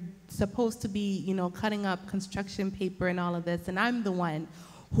 they're supposed to be, cutting up construction paper and all of this, and I'm the one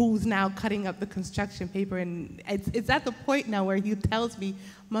who's now cutting up the construction paper, and it's at the point now where he tells me,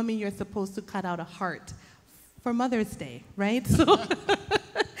 "Mommy, you're supposed to cut out a heart for Mother's Day," right?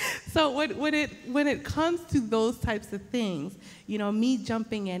 So when it comes to those types of things, me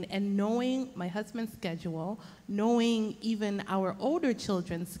jumping in and knowing my husband's schedule, knowing even our older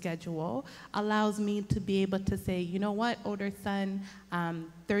children's schedule, allows me to be able to say, you know what, older son,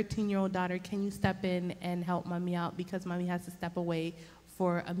 13-year-old daughter, can you step in and help Mommy out because Mommy has to step away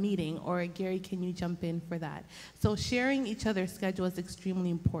for a meeting, or Gary, can you jump in for that? So sharing each other's schedule is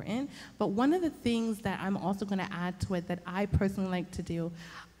extremely important. But one of the things that I'm also going to add to it that I personally like to do,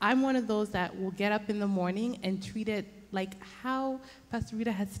 I'm one of those that will get up in the morning and treat it like how Pastor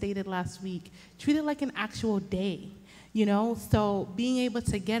Rita had stated last week, treat it like an actual day, So being able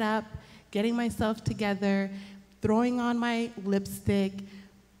to get up, getting myself together, throwing on my lipstick,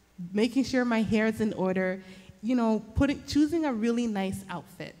 making sure my hair is in order, choosing a really nice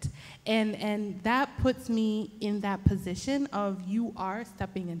outfit. And that puts me in that position of you are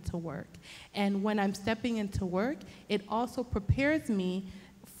stepping into work. And when I'm stepping into work, it also prepares me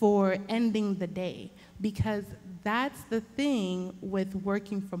for ending the day, because that's the thing with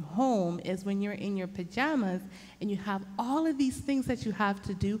working from home is when you're in your pajamas and you have all of these things that you have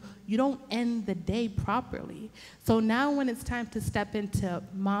to do, you don't end the day properly. So now when it's time to step into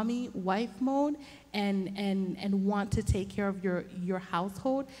mommy, wife mode and want to take care of your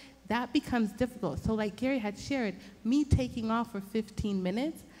household, that becomes difficult. So like Gary had shared, me taking off for 15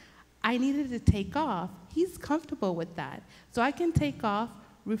 minutes, I needed to take off. He's comfortable with that. So I can take off,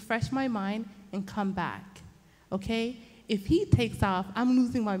 refresh my mind, and come back, okay? If he takes off, I'm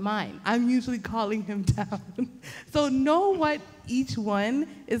losing my mind. I'm usually calling him down. So know what each one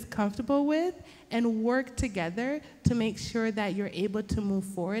is comfortable with and work together to make sure that you're able to move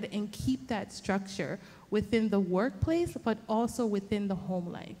forward and keep that structure within the workplace, but also within the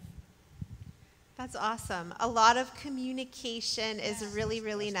home life. That's awesome. A lot of communication is really,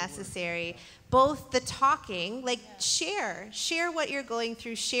 really necessary. Both the talking, like share what you're going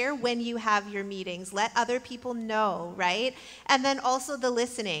through, share when you have your meetings, let other people know, right? And then also the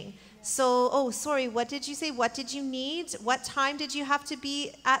listening. So, oh, sorry, what did you say? What did you need? What time did you have to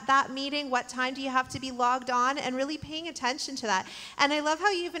be at that meeting? What time do you have to be logged on? And really paying attention to that. And I love how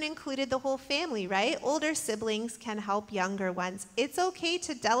you even included the whole family, right? Older siblings can help younger ones. It's okay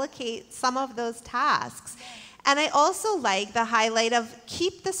to delegate some of those tasks. And I also like the highlight of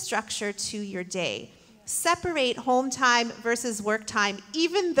keep the structure to your day. Separate home time versus work time,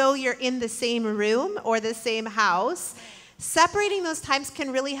 even though you're in the same room or the same house. Separating those times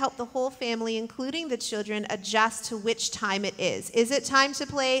can really help the whole family, including the children, adjust to which time it is. Is it time to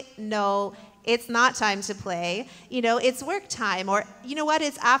play? No, it's not time to play. You know, it's work time. Or, you know what,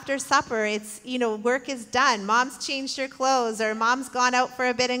 it's after supper. It's, you know, work is done. Mom's changed her clothes, or mom's gone out for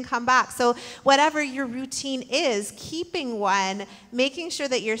a bit and come back. So whatever your routine is, keeping one, making sure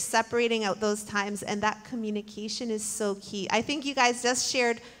that you're separating out those times, and that communication is so key. I think you guys just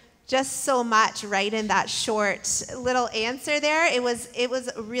shared just so much right in that short little answer there. It was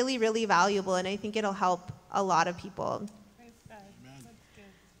really, really valuable, and I think it'll help a lot of people.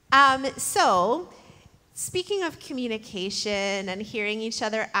 So, speaking of communication and hearing each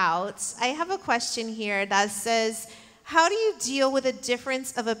other out, I have a question here that says, how do you deal with a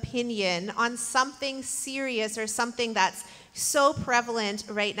difference of opinion on something serious or something that's so prevalent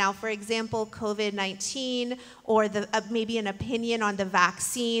right now? For example, COVID-19, or maybe an opinion on the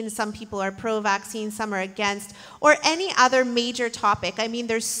vaccine. Some people are pro-vaccine, some are against, or any other major topic. I mean,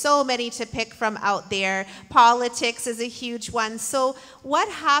 there's so many to pick from out there. Politics is a huge one. So what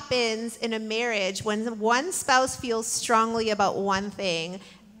happens in a marriage when one spouse feels strongly about one thing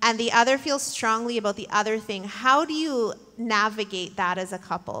and the other feels strongly about the other thing? How do you navigate that as a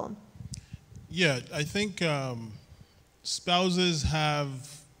couple? Yeah, I think spouses have,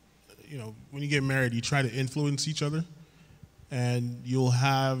 you know, when you get married, you try to influence each other, and you'll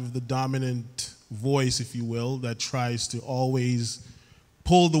have the dominant voice, if you will, that tries to always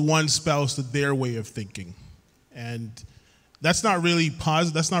pull the one spouse to their way of thinking. And that's not really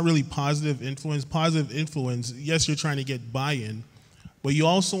positive influence. Positive influence, yes, you're trying to get buy-in, but you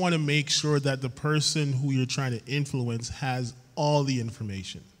also want to make sure that the person who you're trying to influence has all the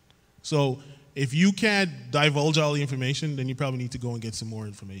information. So if you can't divulge all the information, then you probably need to go and get some more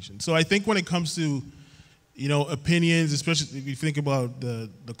information. So I think when it comes to, you know, opinions, especially if you think about the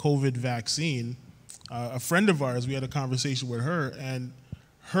COVID vaccine, a friend of ours, we had a conversation with her, and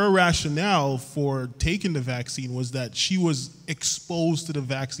her rationale for taking the vaccine was that she was exposed to the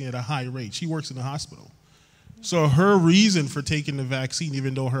vaccine at a high rate. She works in a hospital. So her reason for taking the vaccine,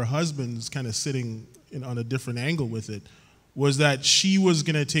 even though her husband's kind of sitting on a different angle with it, was that she was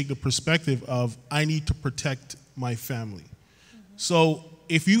going to take the perspective of, I need to protect my family. So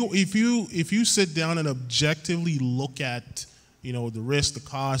if you sit down and objectively look at, you know, the risk, the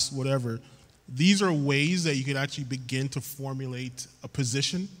cost, whatever, these are ways that you could actually begin to formulate a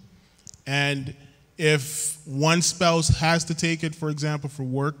position. And if one spouse has to take it, for example, for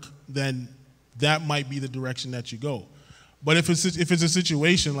work, then that might be the direction that you go. But if it's a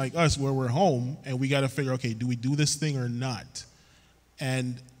situation like us where we're home and we got to figure, okay, do we do this thing or not?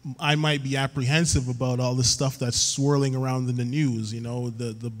 And I might be apprehensive about all the stuff that's swirling around in the news, you know,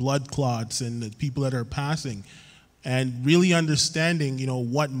 the blood clots and the people that are passing, and really understanding, you know,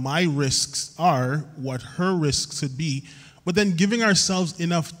 what my risks are, what her risks could be, but then giving ourselves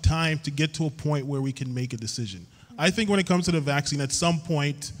enough time to get to a point where we can make a decision. I think when it comes to the vaccine, at some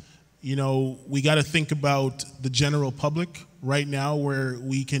point, you know, we got to think about the general public right now, where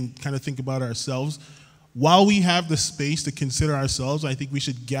we can kind of think about ourselves. While we have the space to consider ourselves, I think we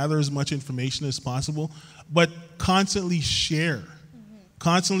should gather as much information as possible, but constantly share.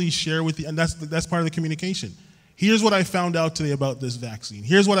 Constantly share with you, and that's part of the communication. Here's what I found out today about this vaccine.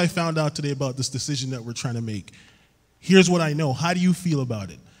 Here's what I found out today about this decision that we're trying to make. Here's what I know. How do you feel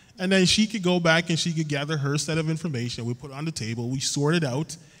about it? And then she could go back and she could gather her set of information. We put it on the table, we sort it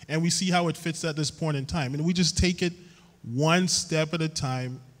out, and we see how it fits at this point in time. And we just take it one step at a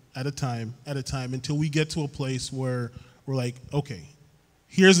time, until we get to a place where we're like, okay,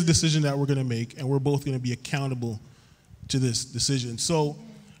 here's a decision that we're going to make, and we're both going to be accountable to this decision. So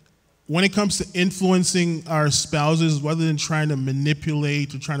when it comes to influencing our spouses, rather than trying to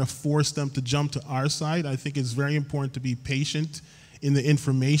manipulate or trying to force them to jump to our side, I think it's very important to be patient in the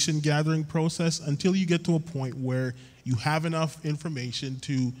information gathering process until you get to a point where you have enough information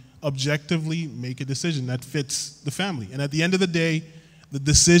to objectively make a decision that fits the family. And at the end of the day, the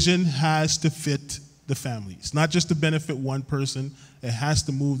decision has to fit the family. It's not just to benefit one person, it has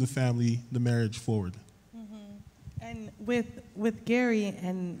to move the family, the marriage forward. And with Gary,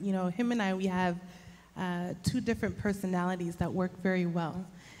 and you know, him and I, we have two different personalities that work very well.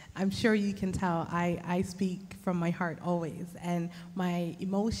 I'm sure you can tell I speak from my heart always, and my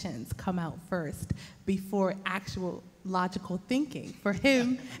emotions come out first before actual logical thinking. For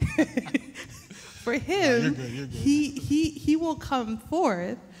him, for him, you're good. he will come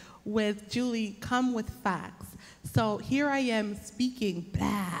forth with, Julie, come with facts. So here I am speaking,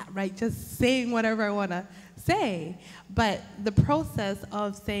 blah, right, just saying whatever I want to say. But the process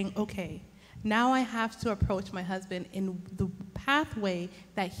of saying, okay, now I have to approach my husband in the pathway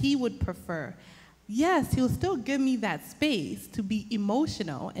that he would prefer. Yes, he'll still give me that space to be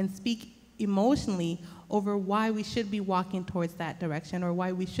emotional and speak emotionally over why we should be walking towards that direction or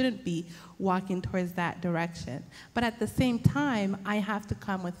why we shouldn't be walking towards that direction. But at the same time, I have to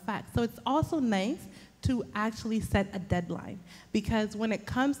come with facts. So it's also nice to actually set a deadline, because when it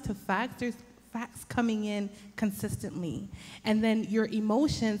comes to facts, there's facts coming in consistently. And then your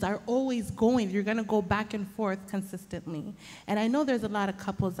emotions are always going. You're going to go back and forth consistently. And I know there's a lot of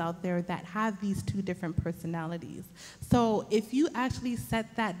couples out there that have these two different personalities. So if you actually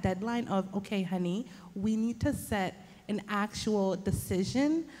set that deadline of, okay, honey, we need to set an actual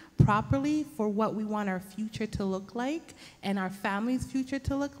decision properly for what we want our future to look like and our family's future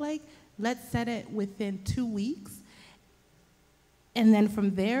to look like, let's set it within 2 weeks. And then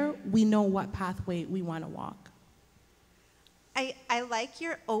from there, we know what pathway we want to walk. I like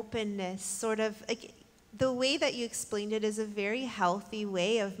your openness, sort of, like, the way that you explained it is a very healthy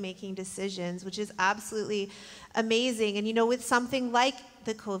way of making decisions, which is absolutely amazing. And, you know, with something like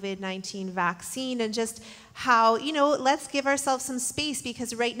the COVID-19 vaccine and just how, you know, let's give ourselves some space,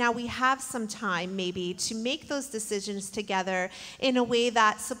 because right now we have some time maybe to make those decisions together in a way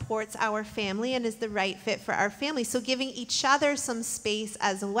that supports our family and is the right fit for our family. So giving each other some space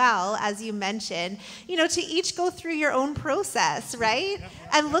as well, as you mentioned, you know, to each go through your own process, right?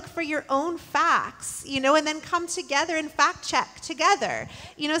 And look for your own facts, you know, and then come together and fact check together.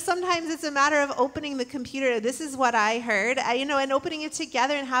 You know, sometimes it's a matter of opening the computer. This is what I heard, you know, and opening it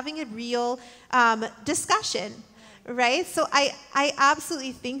together and having a real discussion, right? So I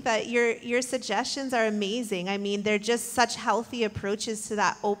absolutely think that your suggestions are amazing. I mean, they're just such healthy approaches to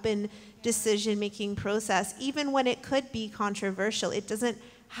that open decision-making process, even when it could be controversial. It doesn't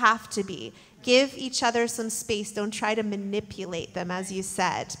have to be. Give each other some space. Don't try to manipulate them, as you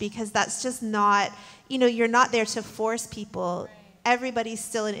said, because that's just not, you know, you're not there to force people. Everybody's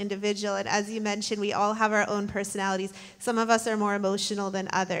still an individual, and as you mentioned, we all have our own personalities. Some of us are more emotional than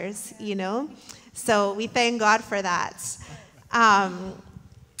others, you know? So we thank God for that. I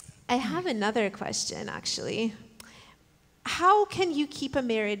have another question, actually. How can you keep a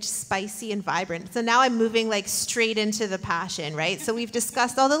marriage spicy and vibrant? So now I'm moving like straight into the passion, right? So we've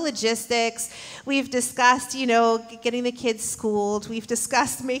discussed all the logistics. We've discussed, you know, getting the kids schooled. We've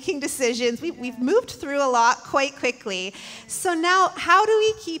discussed making decisions. We've moved through a lot quite quickly. So now, how do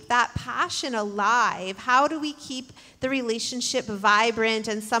we keep that passion alive? How do we keep the relationship vibrant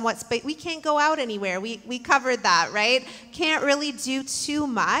and somewhat, we can't go out anywhere. We covered that, right? Can't really do too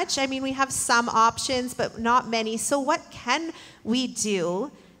much. I mean, we have some options, but not many. So what can we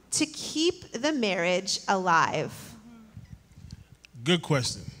do to keep the marriage alive? Good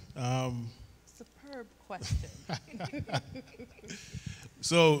question. Superb question.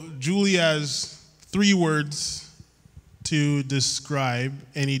 So Julie has 3 words to describe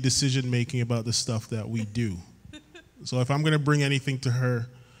any decision making about the stuff that we do. So if I'm going to bring anything to her,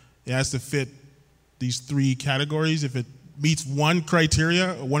 it has to fit these 3 categories. If it meets one of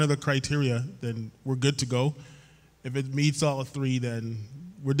the criteria, then we're good to go. If it meets all 3, then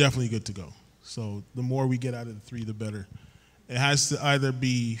we're definitely good to go. So the more we get out of the 3, the better. It has to either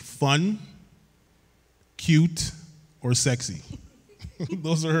be fun, cute, or sexy.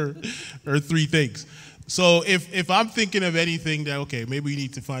 Those are her 3 things. So if I'm thinking of anything that, okay, maybe we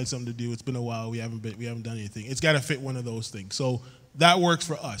need to find something to do. It's been a while. We haven't done anything. It's got to fit one of those things. So that works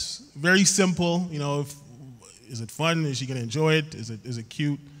for us. Very simple. You know, is it fun? Is she going to enjoy it? Is it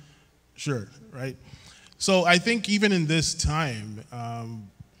cute? Sure, right? So I think even in this time,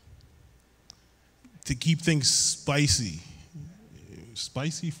 to keep things spicy,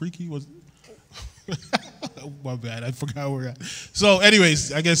 freaky was. My bad, I forgot where we're at. So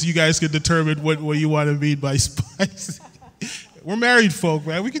anyways, I guess you guys could determine what you want to mean by spicy. We're married folk,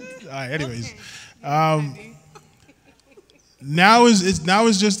 man. We can. All right, anyways, now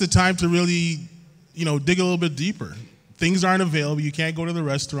is just the time to really, you know, dig a little bit deeper. Things aren't available. You can't go to the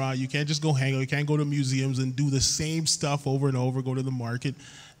restaurant. You can't just go hang out. You can't go to museums and do the same stuff over and over. Go to the market.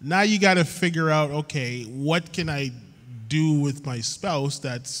 Now you got to figure out, okay, what can I do with my spouse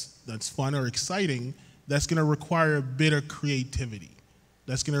that's fun or exciting, that's going to require a bit of creativity,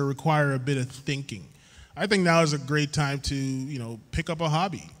 that's going to require a bit of thinking. I think now is a great time to, you know, pick up a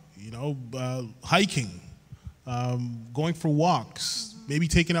hobby. hiking, going for walks, maybe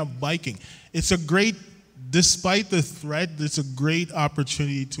taking out biking. Despite the threat, it's a great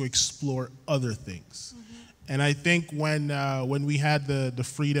opportunity to explore other things. And I think when we had the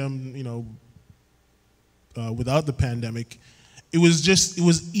freedom, without the pandemic, it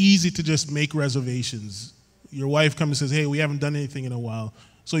was easy to just make reservations. Your wife comes and says, hey, we haven't done anything in a while.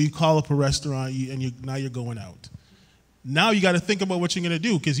 So you call up a restaurant and now you're going out. Now you got to think about what you're going to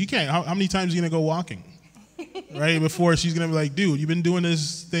do, because you can't. How many times are you going to go walking? Right? Before she's going to be like, dude, you've been doing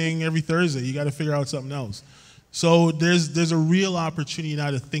this thing every Thursday. You got to figure out something else. So there's a real opportunity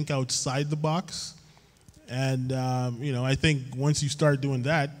now to think outside the box. And, I think once you start doing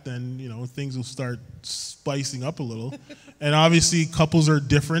that, then, things will start spicing up a little. And obviously couples are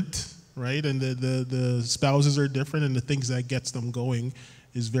different, right? And the spouses are different, and the things that gets them going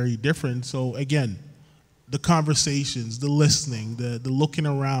is very different. So again, the conversations, the listening, the looking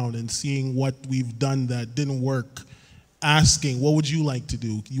around and seeing what we've done that didn't work, asking, what would you like to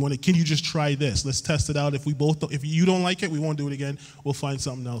do? Can you just try this? Let's test it out. If you don't like it, we won't do it again. We'll find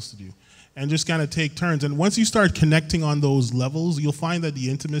something else to do. And just kind of take turns. And once you start connecting on those levels, you'll find that the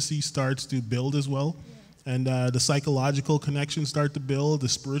intimacy starts to build as well. And the psychological connections start to build, the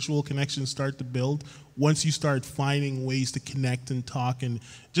spiritual connections start to build. Once you start finding ways to connect and talk and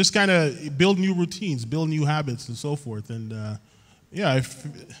just kind of build new routines, build new habits and so forth. And the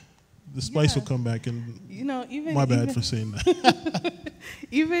spice will come back. And my bad for saying that.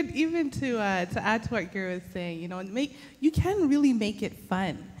 even to add to what Gary was saying, you can really make it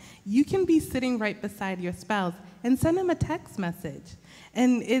fun. You can be sitting right beside your spouse and send them a text message.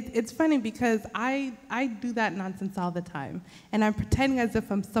 And it's funny because I do that nonsense all the time. And I'm pretending as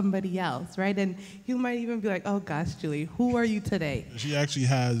if I'm somebody else, right? And he might even be like, oh gosh, Julie, who are you today? She actually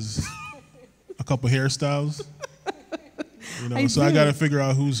has a couple hairstyles. So I got to figure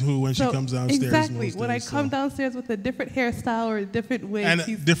out who's who when she comes downstairs. Exactly. When I come downstairs with a different hairstyle or a different wig. And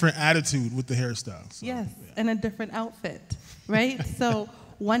a different attitude with the hairstyle. So, yes, and a different outfit, right? So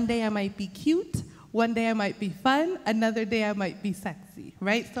one day I might be cute. One day I might be fun, another day I might be sexy,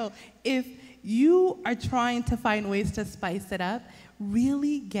 right? So if you are trying to find ways to spice it up,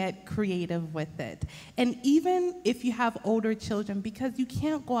 really get creative with it. And even if you have older children, because you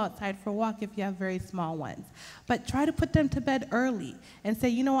can't go outside for a walk if you have very small ones, but try to put them to bed early and say,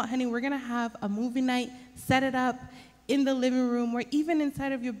 you know what, honey, we're gonna have a movie night, set it up in the living room or even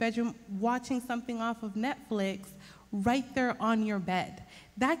inside of your bedroom, watching something off of Netflix right there on your bed.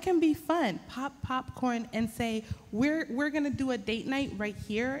 That can be fun. Pop popcorn and say, we're going to do a date night right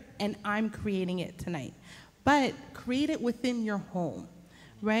here, and I'm creating it tonight. But create it within your home,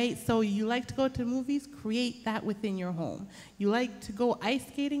 right? So you like to go to movies, create that within your home. You like to go ice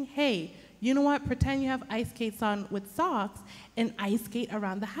skating? Hey, you know what? Pretend you have ice skates on with socks and ice skate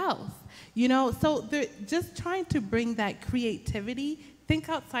around the house. So they're just trying to bring that creativity, think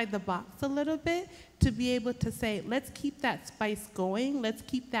outside the box a little bit, to be able to say, let's keep that spice going, let's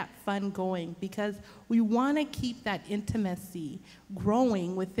keep that fun going, because we want to keep that intimacy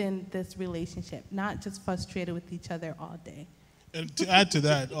growing within this relationship, not just frustrated with each other all day. And to add to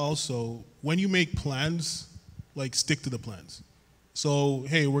that also, when you make plans, stick to the plans. So,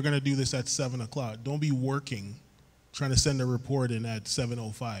 hey, we're going to do this at 7 o'clock. Don't be working, trying to send a report in at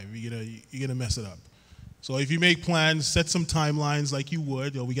 7:05. You're going to mess it up. So if you make plans, set some timelines like you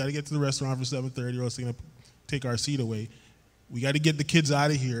would. We got to get to the restaurant for 7:30 or else they're going to take our seat away. We got to get the kids out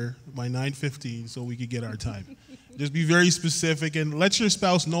of here by 9:15 so we could get our time. Just be very specific and let your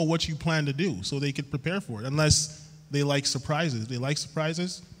spouse know what you plan to do so they can prepare for it, unless they like surprises. If they like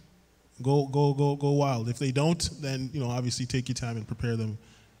surprises, go wild. If they don't, then obviously take your time and prepare them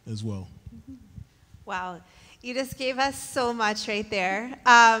as well. Wow, you just gave us so much right there.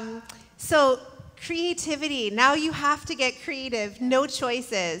 Creativity. Now you have to get creative. No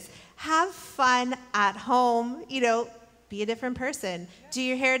choices. Have fun at home. Be a different person. Do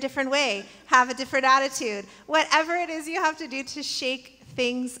your hair a different way. Have a different attitude. Whatever it is you have to do to shake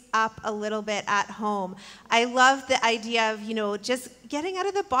things up a little bit at home. I love the idea of, just getting out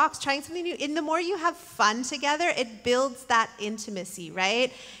of the box, trying something new. And the more you have fun together, it builds that intimacy,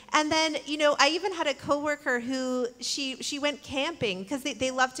 right? And then, I even had a coworker who she went camping because they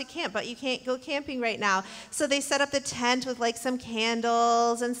love to camp, but you can't go camping right now. So they set up the tent with some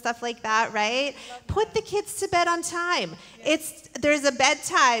candles and stuff like that, right? Put the kids to bed on time. There's a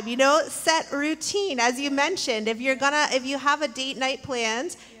bedtime, set routine, as you mentioned. If you have a date night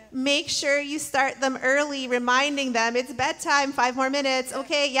planned, make sure you start them early, reminding them it's bedtime, 5 more minutes.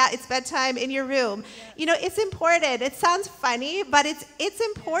 Okay, yeah, it's bedtime in your room. You know, it's important. It sounds funny, but it's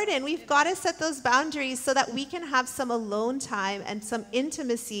important. We've got to set those boundaries so that we can have some alone time and some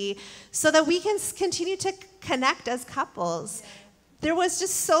intimacy so that we can continue to connect as couples. There was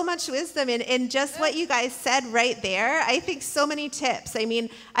just so much wisdom in just what you guys said right there. I think so many tips. I mean,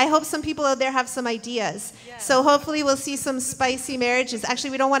 I hope some people out there have some ideas. So hopefully we'll see some spicy marriages. Actually,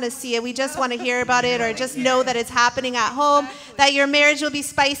 we don't want to see it. We just want to hear about it or just know that it's happening at home, that your marriage will be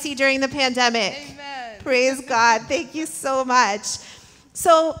spicy during the pandemic. Amen. Praise God. Thank you so much.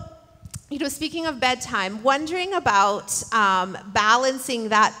 So, you know, speaking of bedtime, wondering about balancing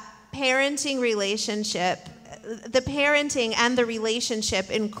that parenting relationship, the parenting and the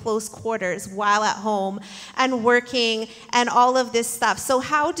relationship in close quarters while at home and working and all of this stuff. So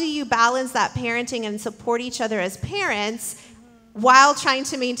how do you balance that parenting and support each other as parents while trying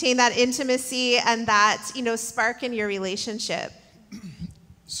to maintain that intimacy and that, you know, spark in your relationship?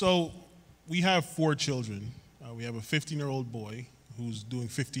 So we have 4 children. We have a 15-year-old boy who's doing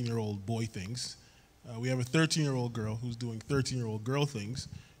 15-year-old boy things. We have a 13-year-old girl who's doing 13-year-old girl things.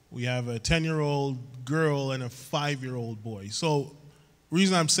 We have a 10-year-old girl and a 5-year-old boy. So the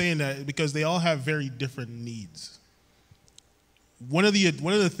reason I'm saying that is because they all have very different needs. One of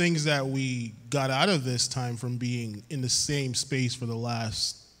the things that we got out of this time from being in the same space for the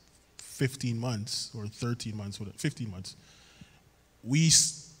last 15 months or 13 months, 15 months,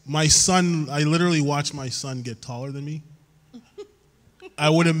 my son, I literally watched my son get taller than me. I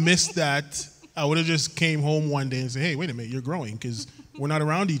would have missed that. I would have just came home one day and said, hey, wait a minute, you're growing, because we're not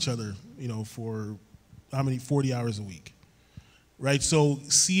around each other, you know, for 40 hours a week, right? So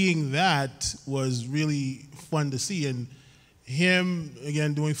seeing that was really fun to see. And him,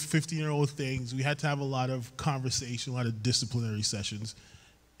 again, doing 15-year-old things, we had to have a lot of conversation, a lot of disciplinary sessions.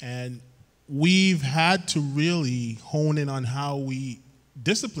 And we've had to really hone in on how we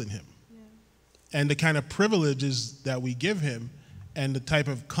discipline him and the kind of privileges that we give him and the type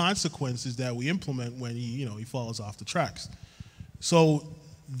of consequences that we implement when he falls off the tracks. So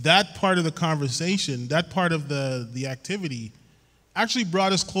that part of the conversation, that part of the activity actually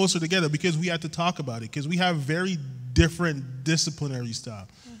brought us closer together because we had to talk about it, because we have very different disciplinary style.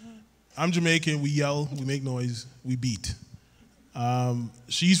 I'm Jamaican, we yell, we make noise, we beat.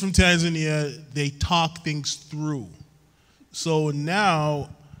 She's from Tanzania, they talk things through. So now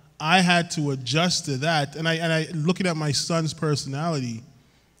I had to adjust to that, and I looking at my son's personality,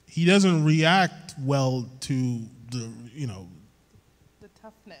 he doesn't react well to the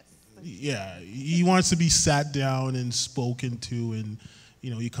toughness. Yeah, he wants to be sat down and spoken to, and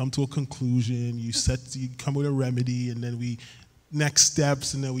you come to a conclusion, you come with a remedy, and then next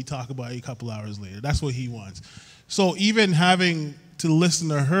steps, and then we talk about it a couple hours later. That's what he wants. So even having to listen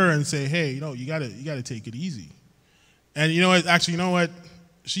to her and say, hey, you gotta take it easy. And you know what?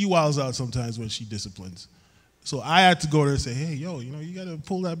 She wilds out sometimes when she disciplines. So I had to go there and say, hey, you got to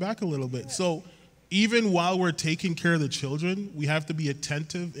pull that back a little bit. So even while we're taking care of the children, we have to be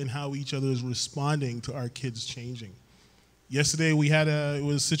attentive in how each other is responding to our kids changing. Yesterday it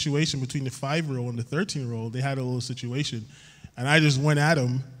was a situation between the 5-year-old and the 13-year-old. They had a little situation, and I just went at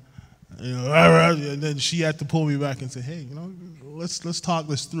them, and then she had to pull me back and say, hey, let's talk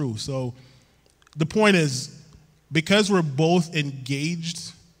this through. So the point is, because we're both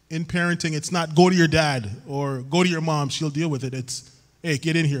engaged in parenting, it's not go to your dad or go to your mom, she'll deal with it. It's, hey,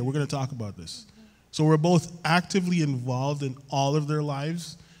 get in here, we're going to talk about this. So we're both actively involved in all of their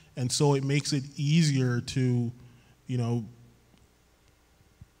lives, and so it makes it easier to,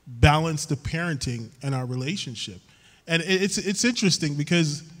 balance the parenting and our relationship. And it's interesting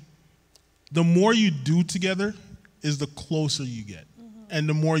because the more you do together is the closer you get. And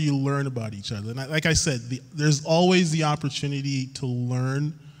the more you learn about each other. And like I said, there's always the opportunity to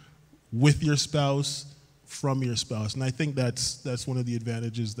learn with your spouse, from your spouse. And I think that's one of the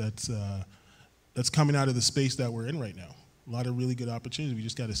advantages that's coming out of the space that we're in right now. A lot of really good opportunities. We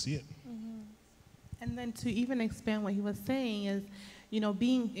just got to see it. And then to even expand what he was saying is,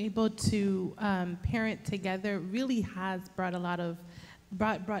 being able to parent together really has brought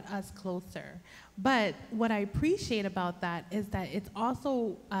brought us closer. But what I appreciate about that is that it's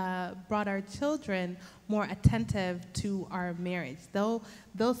also brought our children more attentive to our marriage. They'll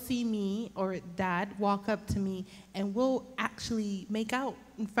see me or dad walk up to me and we'll actually make out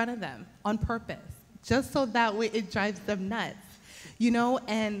in front of them on purpose, just so that way it drives them nuts,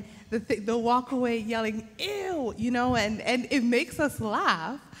 and they'll walk away yelling, ew, and it makes us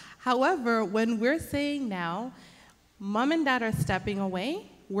laugh. However, when we're saying now, mom and dad are stepping away,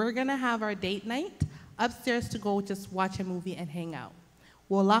 we're gonna have our date night upstairs to go just watch a movie and hang out.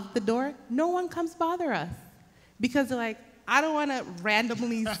 we'll lock the door, no one comes bother us. Because they're like, I don't want to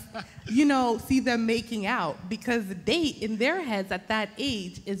randomly, see them making out, because the date in their heads at that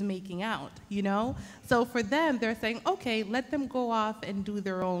age is making out, So for them, they're saying, okay, let them go off and do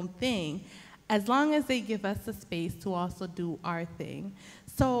their own thing, as long as they give us the space to also do our thing.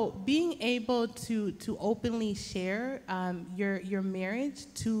 So being able to openly share your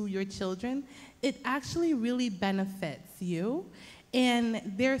marriage to your children, it actually really benefits you. And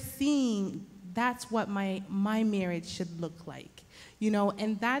they're seeing that's what my marriage should look like,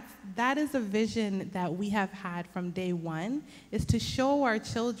 and that is a vision that we have had from day one, is to show our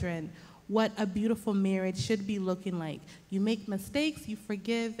children what a beautiful marriage should be looking like. You make mistakes, you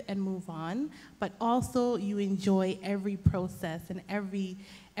forgive and move on, but also you enjoy every process and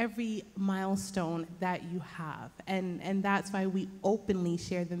every milestone that you have. And that's why we openly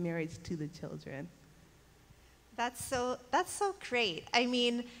share the marriage to the children. That's so great. I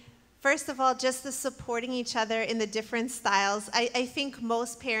mean, first of all, just the supporting each other in the different styles. I think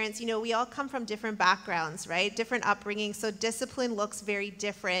most parents, we all come from different backgrounds, right? Different upbringing, so discipline looks very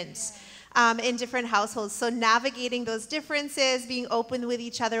different in different households. So navigating those differences, being open with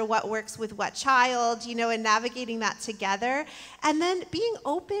each other, what works with what child, and navigating that together. And then being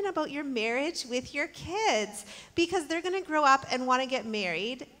open about your marriage with your kids, because they're going to grow up and want to get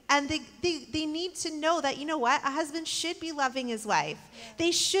married. And they need to know that, a husband should be loving his wife.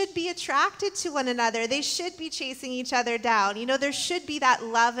 They should be attracted to one another. They should be chasing each other down. There should be that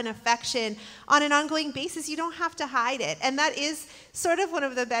love and affection on an ongoing basis. You don't have to hide it. And that is sort of one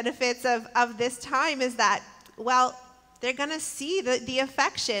of the benefits of this time, is that, well, they're going to see the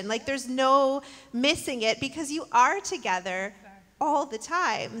affection. Like, there's no missing it, because you are together all the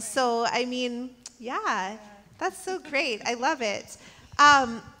time. So, I mean, yeah, that's so great. I love it.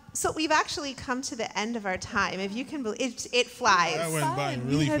 So we've actually come to the end of our time. If you can believe it, flies. That went by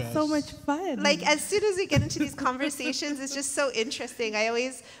really fast. We had so much fun. Like, as soon as we get into these conversations, it's just so interesting. I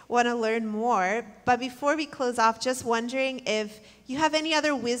always want to learn more. But before we close off, just wondering if you have any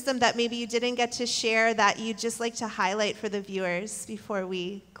other wisdom that maybe you didn't get to share that you'd just like to highlight for the viewers before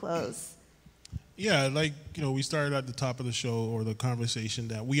we close. Yeah, like, we started at the top of the show, or the conversation,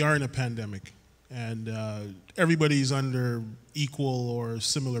 that we are in a pandemic. And everybody's under equal or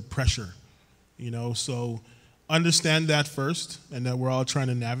similar pressure, so understand that first, and that we're all trying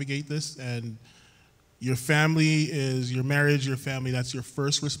to navigate this. And your family is your marriage, your family, that's your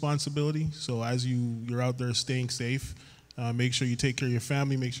first responsibility. So as you're out there staying safe, make sure you take care of your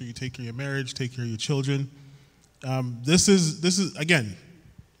family, make sure you take care of your marriage, take care of your children. This is again,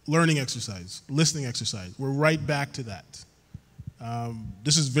 learning exercise, listening exercise. We're right back to that.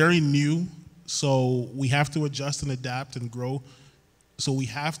 This is very new. So we have to adjust and adapt and grow. So we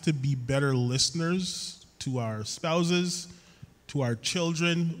have to be better listeners to our spouses, to our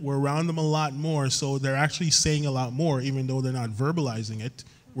children. We're around them a lot more, so they're actually saying a lot more, even though they're not verbalizing it.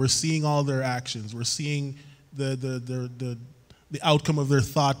 We're seeing all their actions. We're seeing the outcome of their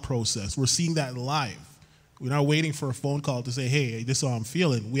thought process. We're seeing that live. We're not waiting for a phone call to say, hey, this is how I'm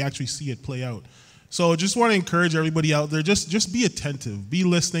feeling. We actually see it play out. So just want to encourage everybody out there, just be attentive, be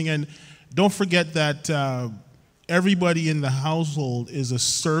listening, and don't forget that everybody in the household is a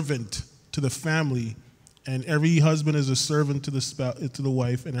servant to the family, and every husband is a servant to the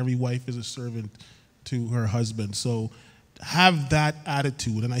wife, and every wife is a servant to her husband. So have that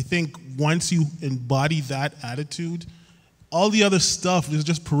attitude, and I think once you embody that attitude, all the other stuff is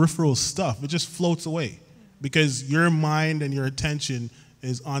just peripheral stuff. It just floats away, because your mind and your attention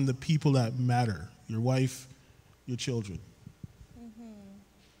is on the people that matter, your wife, your children.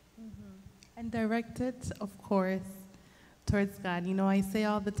 And direct it, of course, towards God. I say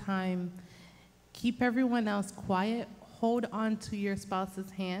all the time, keep everyone else quiet, hold on to your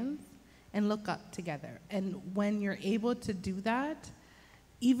spouse's hands, and look up together. And when you're able to do that,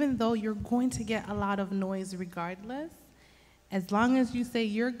 even though you're going to get a lot of noise regardless, as long as you say,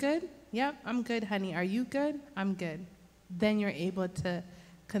 you're good, yep, I'm good, honey. Are you good? I'm good. Then you're able to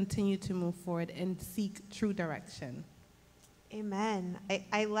continue to move forward and seek true direction. Amen.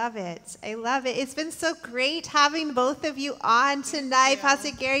 I love it. I love it. It's been so great having both of you on tonight,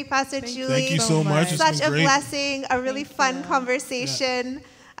 Pastor Gary, Pastor Julie. Thank you so much. Such a blessing, a really fun conversation. Yeah.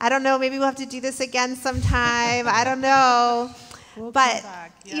 I don't know, maybe we'll have to do this again sometime. I don't know. But,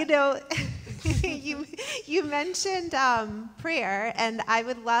 you mentioned prayer, and I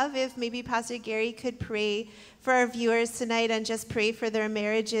would love if maybe Pastor Gary could pray for our viewers tonight, and just pray for their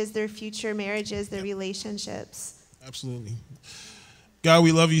marriages, their future marriages, their relationships. Absolutely. God,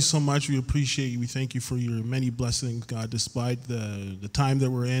 we love you so much. We appreciate you. We thank you for your many blessings, God, despite the time that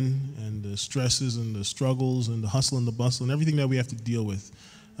we're in and the stresses and the struggles and the hustle and the bustle and everything that we have to deal with.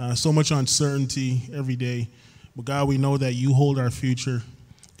 So much uncertainty every day. But God, we know that you hold our future.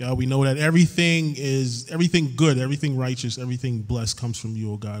 God, we know that everything good, everything righteous, everything blessed comes from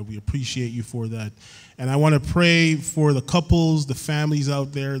you, oh God. We appreciate you for that. And I want to pray for the couples, the families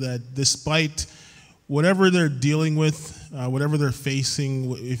out there that despite whatever they're dealing with, whatever they're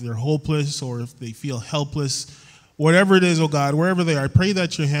facing, if they're hopeless or if they feel helpless, whatever it is, oh God, wherever they are, I pray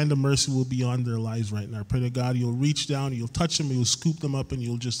that your hand of mercy will be on their lives right now. I pray that, God, you'll reach down, you'll touch them, you'll scoop them up, and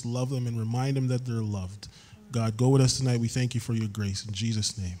you'll just love them and remind them that they're loved. God, go with us tonight. We thank you for your grace. In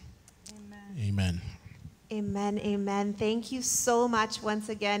Jesus' name, amen. Amen, amen. Thank you so much once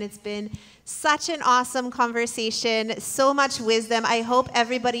again. It's been such an awesome conversation, so much wisdom. I hope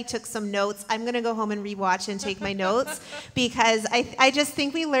everybody took some notes. I'm going to go home and rewatch and take my notes because I just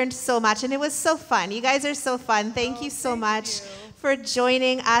think we learned so much, and it was so fun. You guys are so fun. Thank you so much for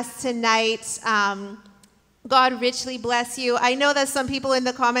joining us tonight. God richly bless you. I know that some people in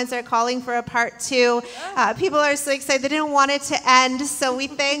the comments are calling for a part 2. People are so excited. They didn't want it to end. So we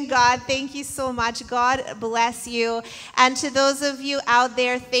thank God. Thank you so much. God bless you. And to those of you out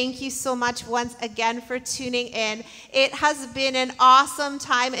there, thank you so much once again for tuning in. It has been an awesome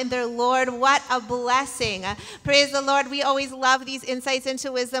time in the Lord. What a blessing. Praise the Lord. We always love these Insights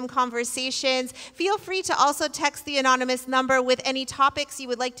into Wisdom conversations. Feel free to also text the anonymous number with any topics you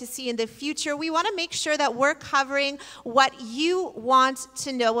would like to see in the future. We want to make sure that we're covering what you want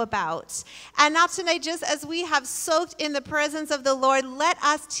to know about. And now tonight, just as we have soaked in the presence of the Lord, let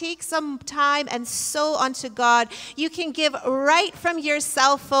us take some time and sow unto God. You can give right from your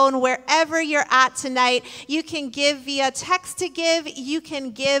cell phone wherever you're at tonight. You can give via text to give. You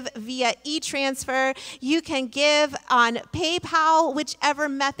can give via e-transfer. You can give on PayPal, whichever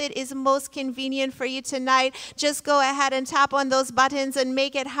method is most convenient for you tonight. Just go ahead and tap on those buttons and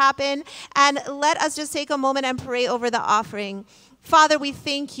make it happen. And let us just take a moment and pray over the offering. Father, we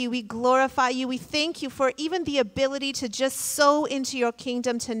thank you. We glorify you. We thank you for even the ability to just sow into your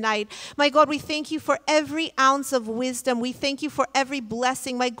kingdom tonight. My God, we thank you for every ounce of wisdom. We thank you for every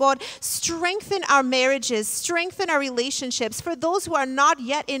blessing. My God, strengthen our marriages, strengthen our relationships. For those who are not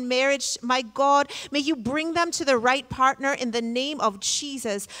yet in marriage, my God, may you bring them to the right partner in the name of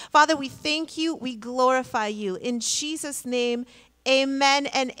Jesus. Father, we thank you. We glorify you. In Jesus' name, amen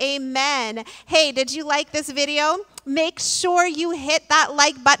and amen. Hey, did you like this video? Make sure you hit that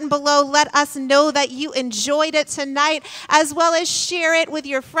like button below. Let us know that you enjoyed it tonight, as well as share it with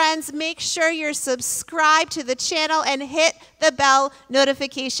your friends. Make sure you're subscribed to the channel and hit the bell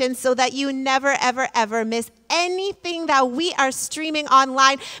notification so that you never, ever, ever miss anything that we are streaming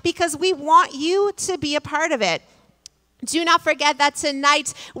online, because we want you to be a part of it. Do not forget that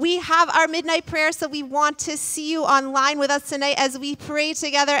tonight we have our midnight prayer, so we want to see you online with us tonight as we pray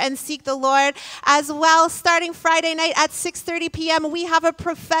together and seek the Lord. As well, starting Friday night at 6:30 p.m., we have a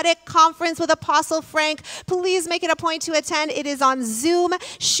prophetic conference with Apostle Frank. Please make it a point to attend. It is on Zoom.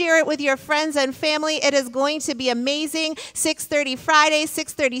 Share it with your friends and family. It is going to be amazing. 6:30 Friday,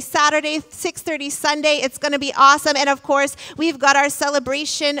 6:30 Saturday, 6:30 Sunday. It's going to be awesome. And of course, we've got our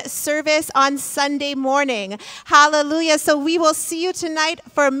celebration service on Sunday morning. Hallelujah. So we will see you tonight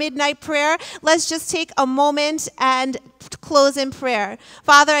for midnight prayer. Let's just take a moment and close in prayer.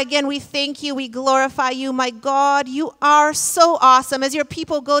 Father, again, we thank you. We glorify you. My God, you are so awesome. As your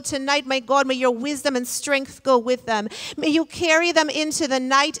people go tonight, my God, may your wisdom and strength go with them. May you carry them into the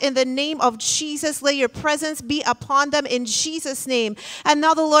night in the name of Jesus. Let your presence be upon them in Jesus' name. And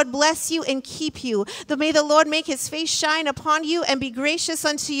now the Lord bless you and keep you. May the Lord make his face shine upon you and be gracious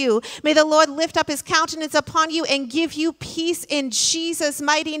unto you. May the Lord lift up his countenance upon you and give you peace in Jesus'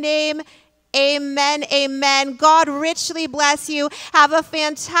 mighty name. Amen, amen. God richly bless you. Have a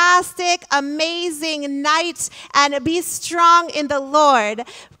fantastic, amazing night, and be strong in the Lord,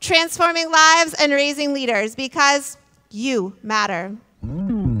 transforming lives and raising leaders, because you matter.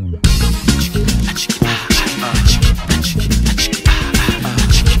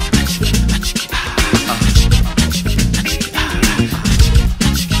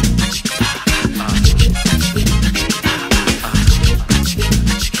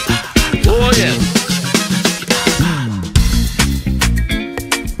 Oh yeah.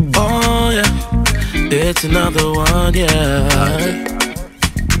 Oh yeah. It's another one, yeah.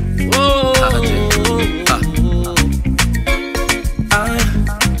 Oh.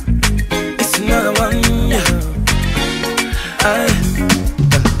 It's another one, yeah.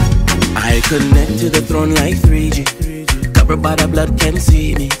 I connect to the throne like 3G. Covered by the blood, can't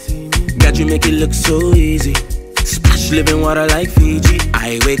see me. God, you make it look so easy. Splash Fresh living water like Fiji.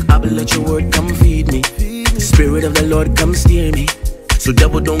 I wake up and let your word come feed me. The Spirit of the Lord come steer me. So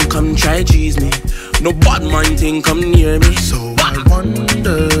devil don't come try cheese me. No bad man thing come near me. So I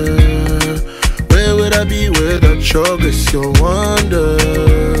wonder, where would I be without your grace? You wonder.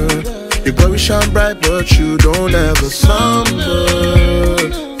 Your glory shine bright, but you don't ever slumber.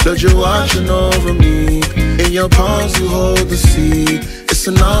 Lord, you're watching over me. In your palms you hold the sea. It's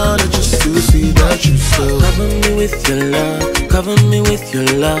an honor just to see that you still cover me with your love, cover me with your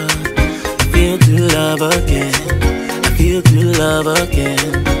love. I feel to love again, I feel to love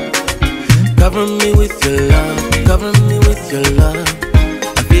again. Cover me with your love, cover me with your love.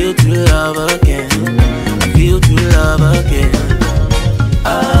 I feel to love again, I feel to love again.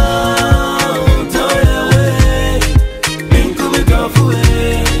 Oh, toy away, think of it off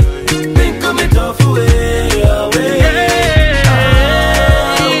away, think of it off away, away.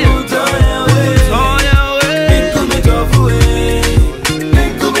 Oh, toy away, think of it off away,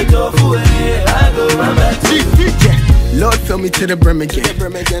 think of it off away. I go right back to you. Lord, fill me to the brim again.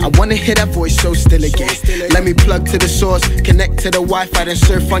 I wanna hear that voice so still again. Let me plug to the source, connect to the Wi-Fi, then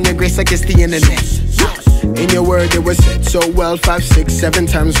surf on your grace like it's the internet. In your word it was said so well, 5, 6, 7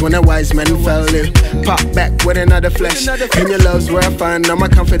 times when a wise man fell ill. Pop back with another flesh. In your love's where I find all my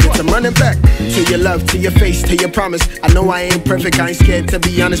confidence. I'm running back to your love, to your face, to your promise. I know I ain't perfect, I ain't scared to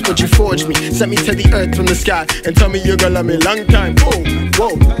be honest, but you forged me, sent me to the earth from the sky, and tell me you're gonna love me long time. Whoa,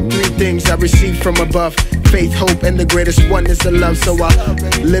 whoa. 3 things I received from above: faith, hope, and the greatest one is the love. So I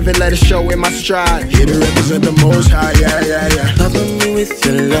live and let it show in my stride. Here to represent the Most High, yeah, yeah, yeah. Cover me with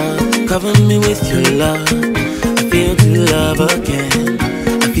your love, cover me with your love. I feel to love again,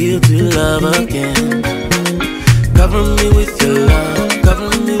 I feel to love again. Cover me with your love, cover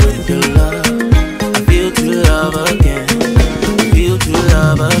me with your love. I feel to love again, I feel to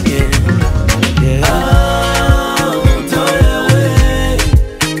love again.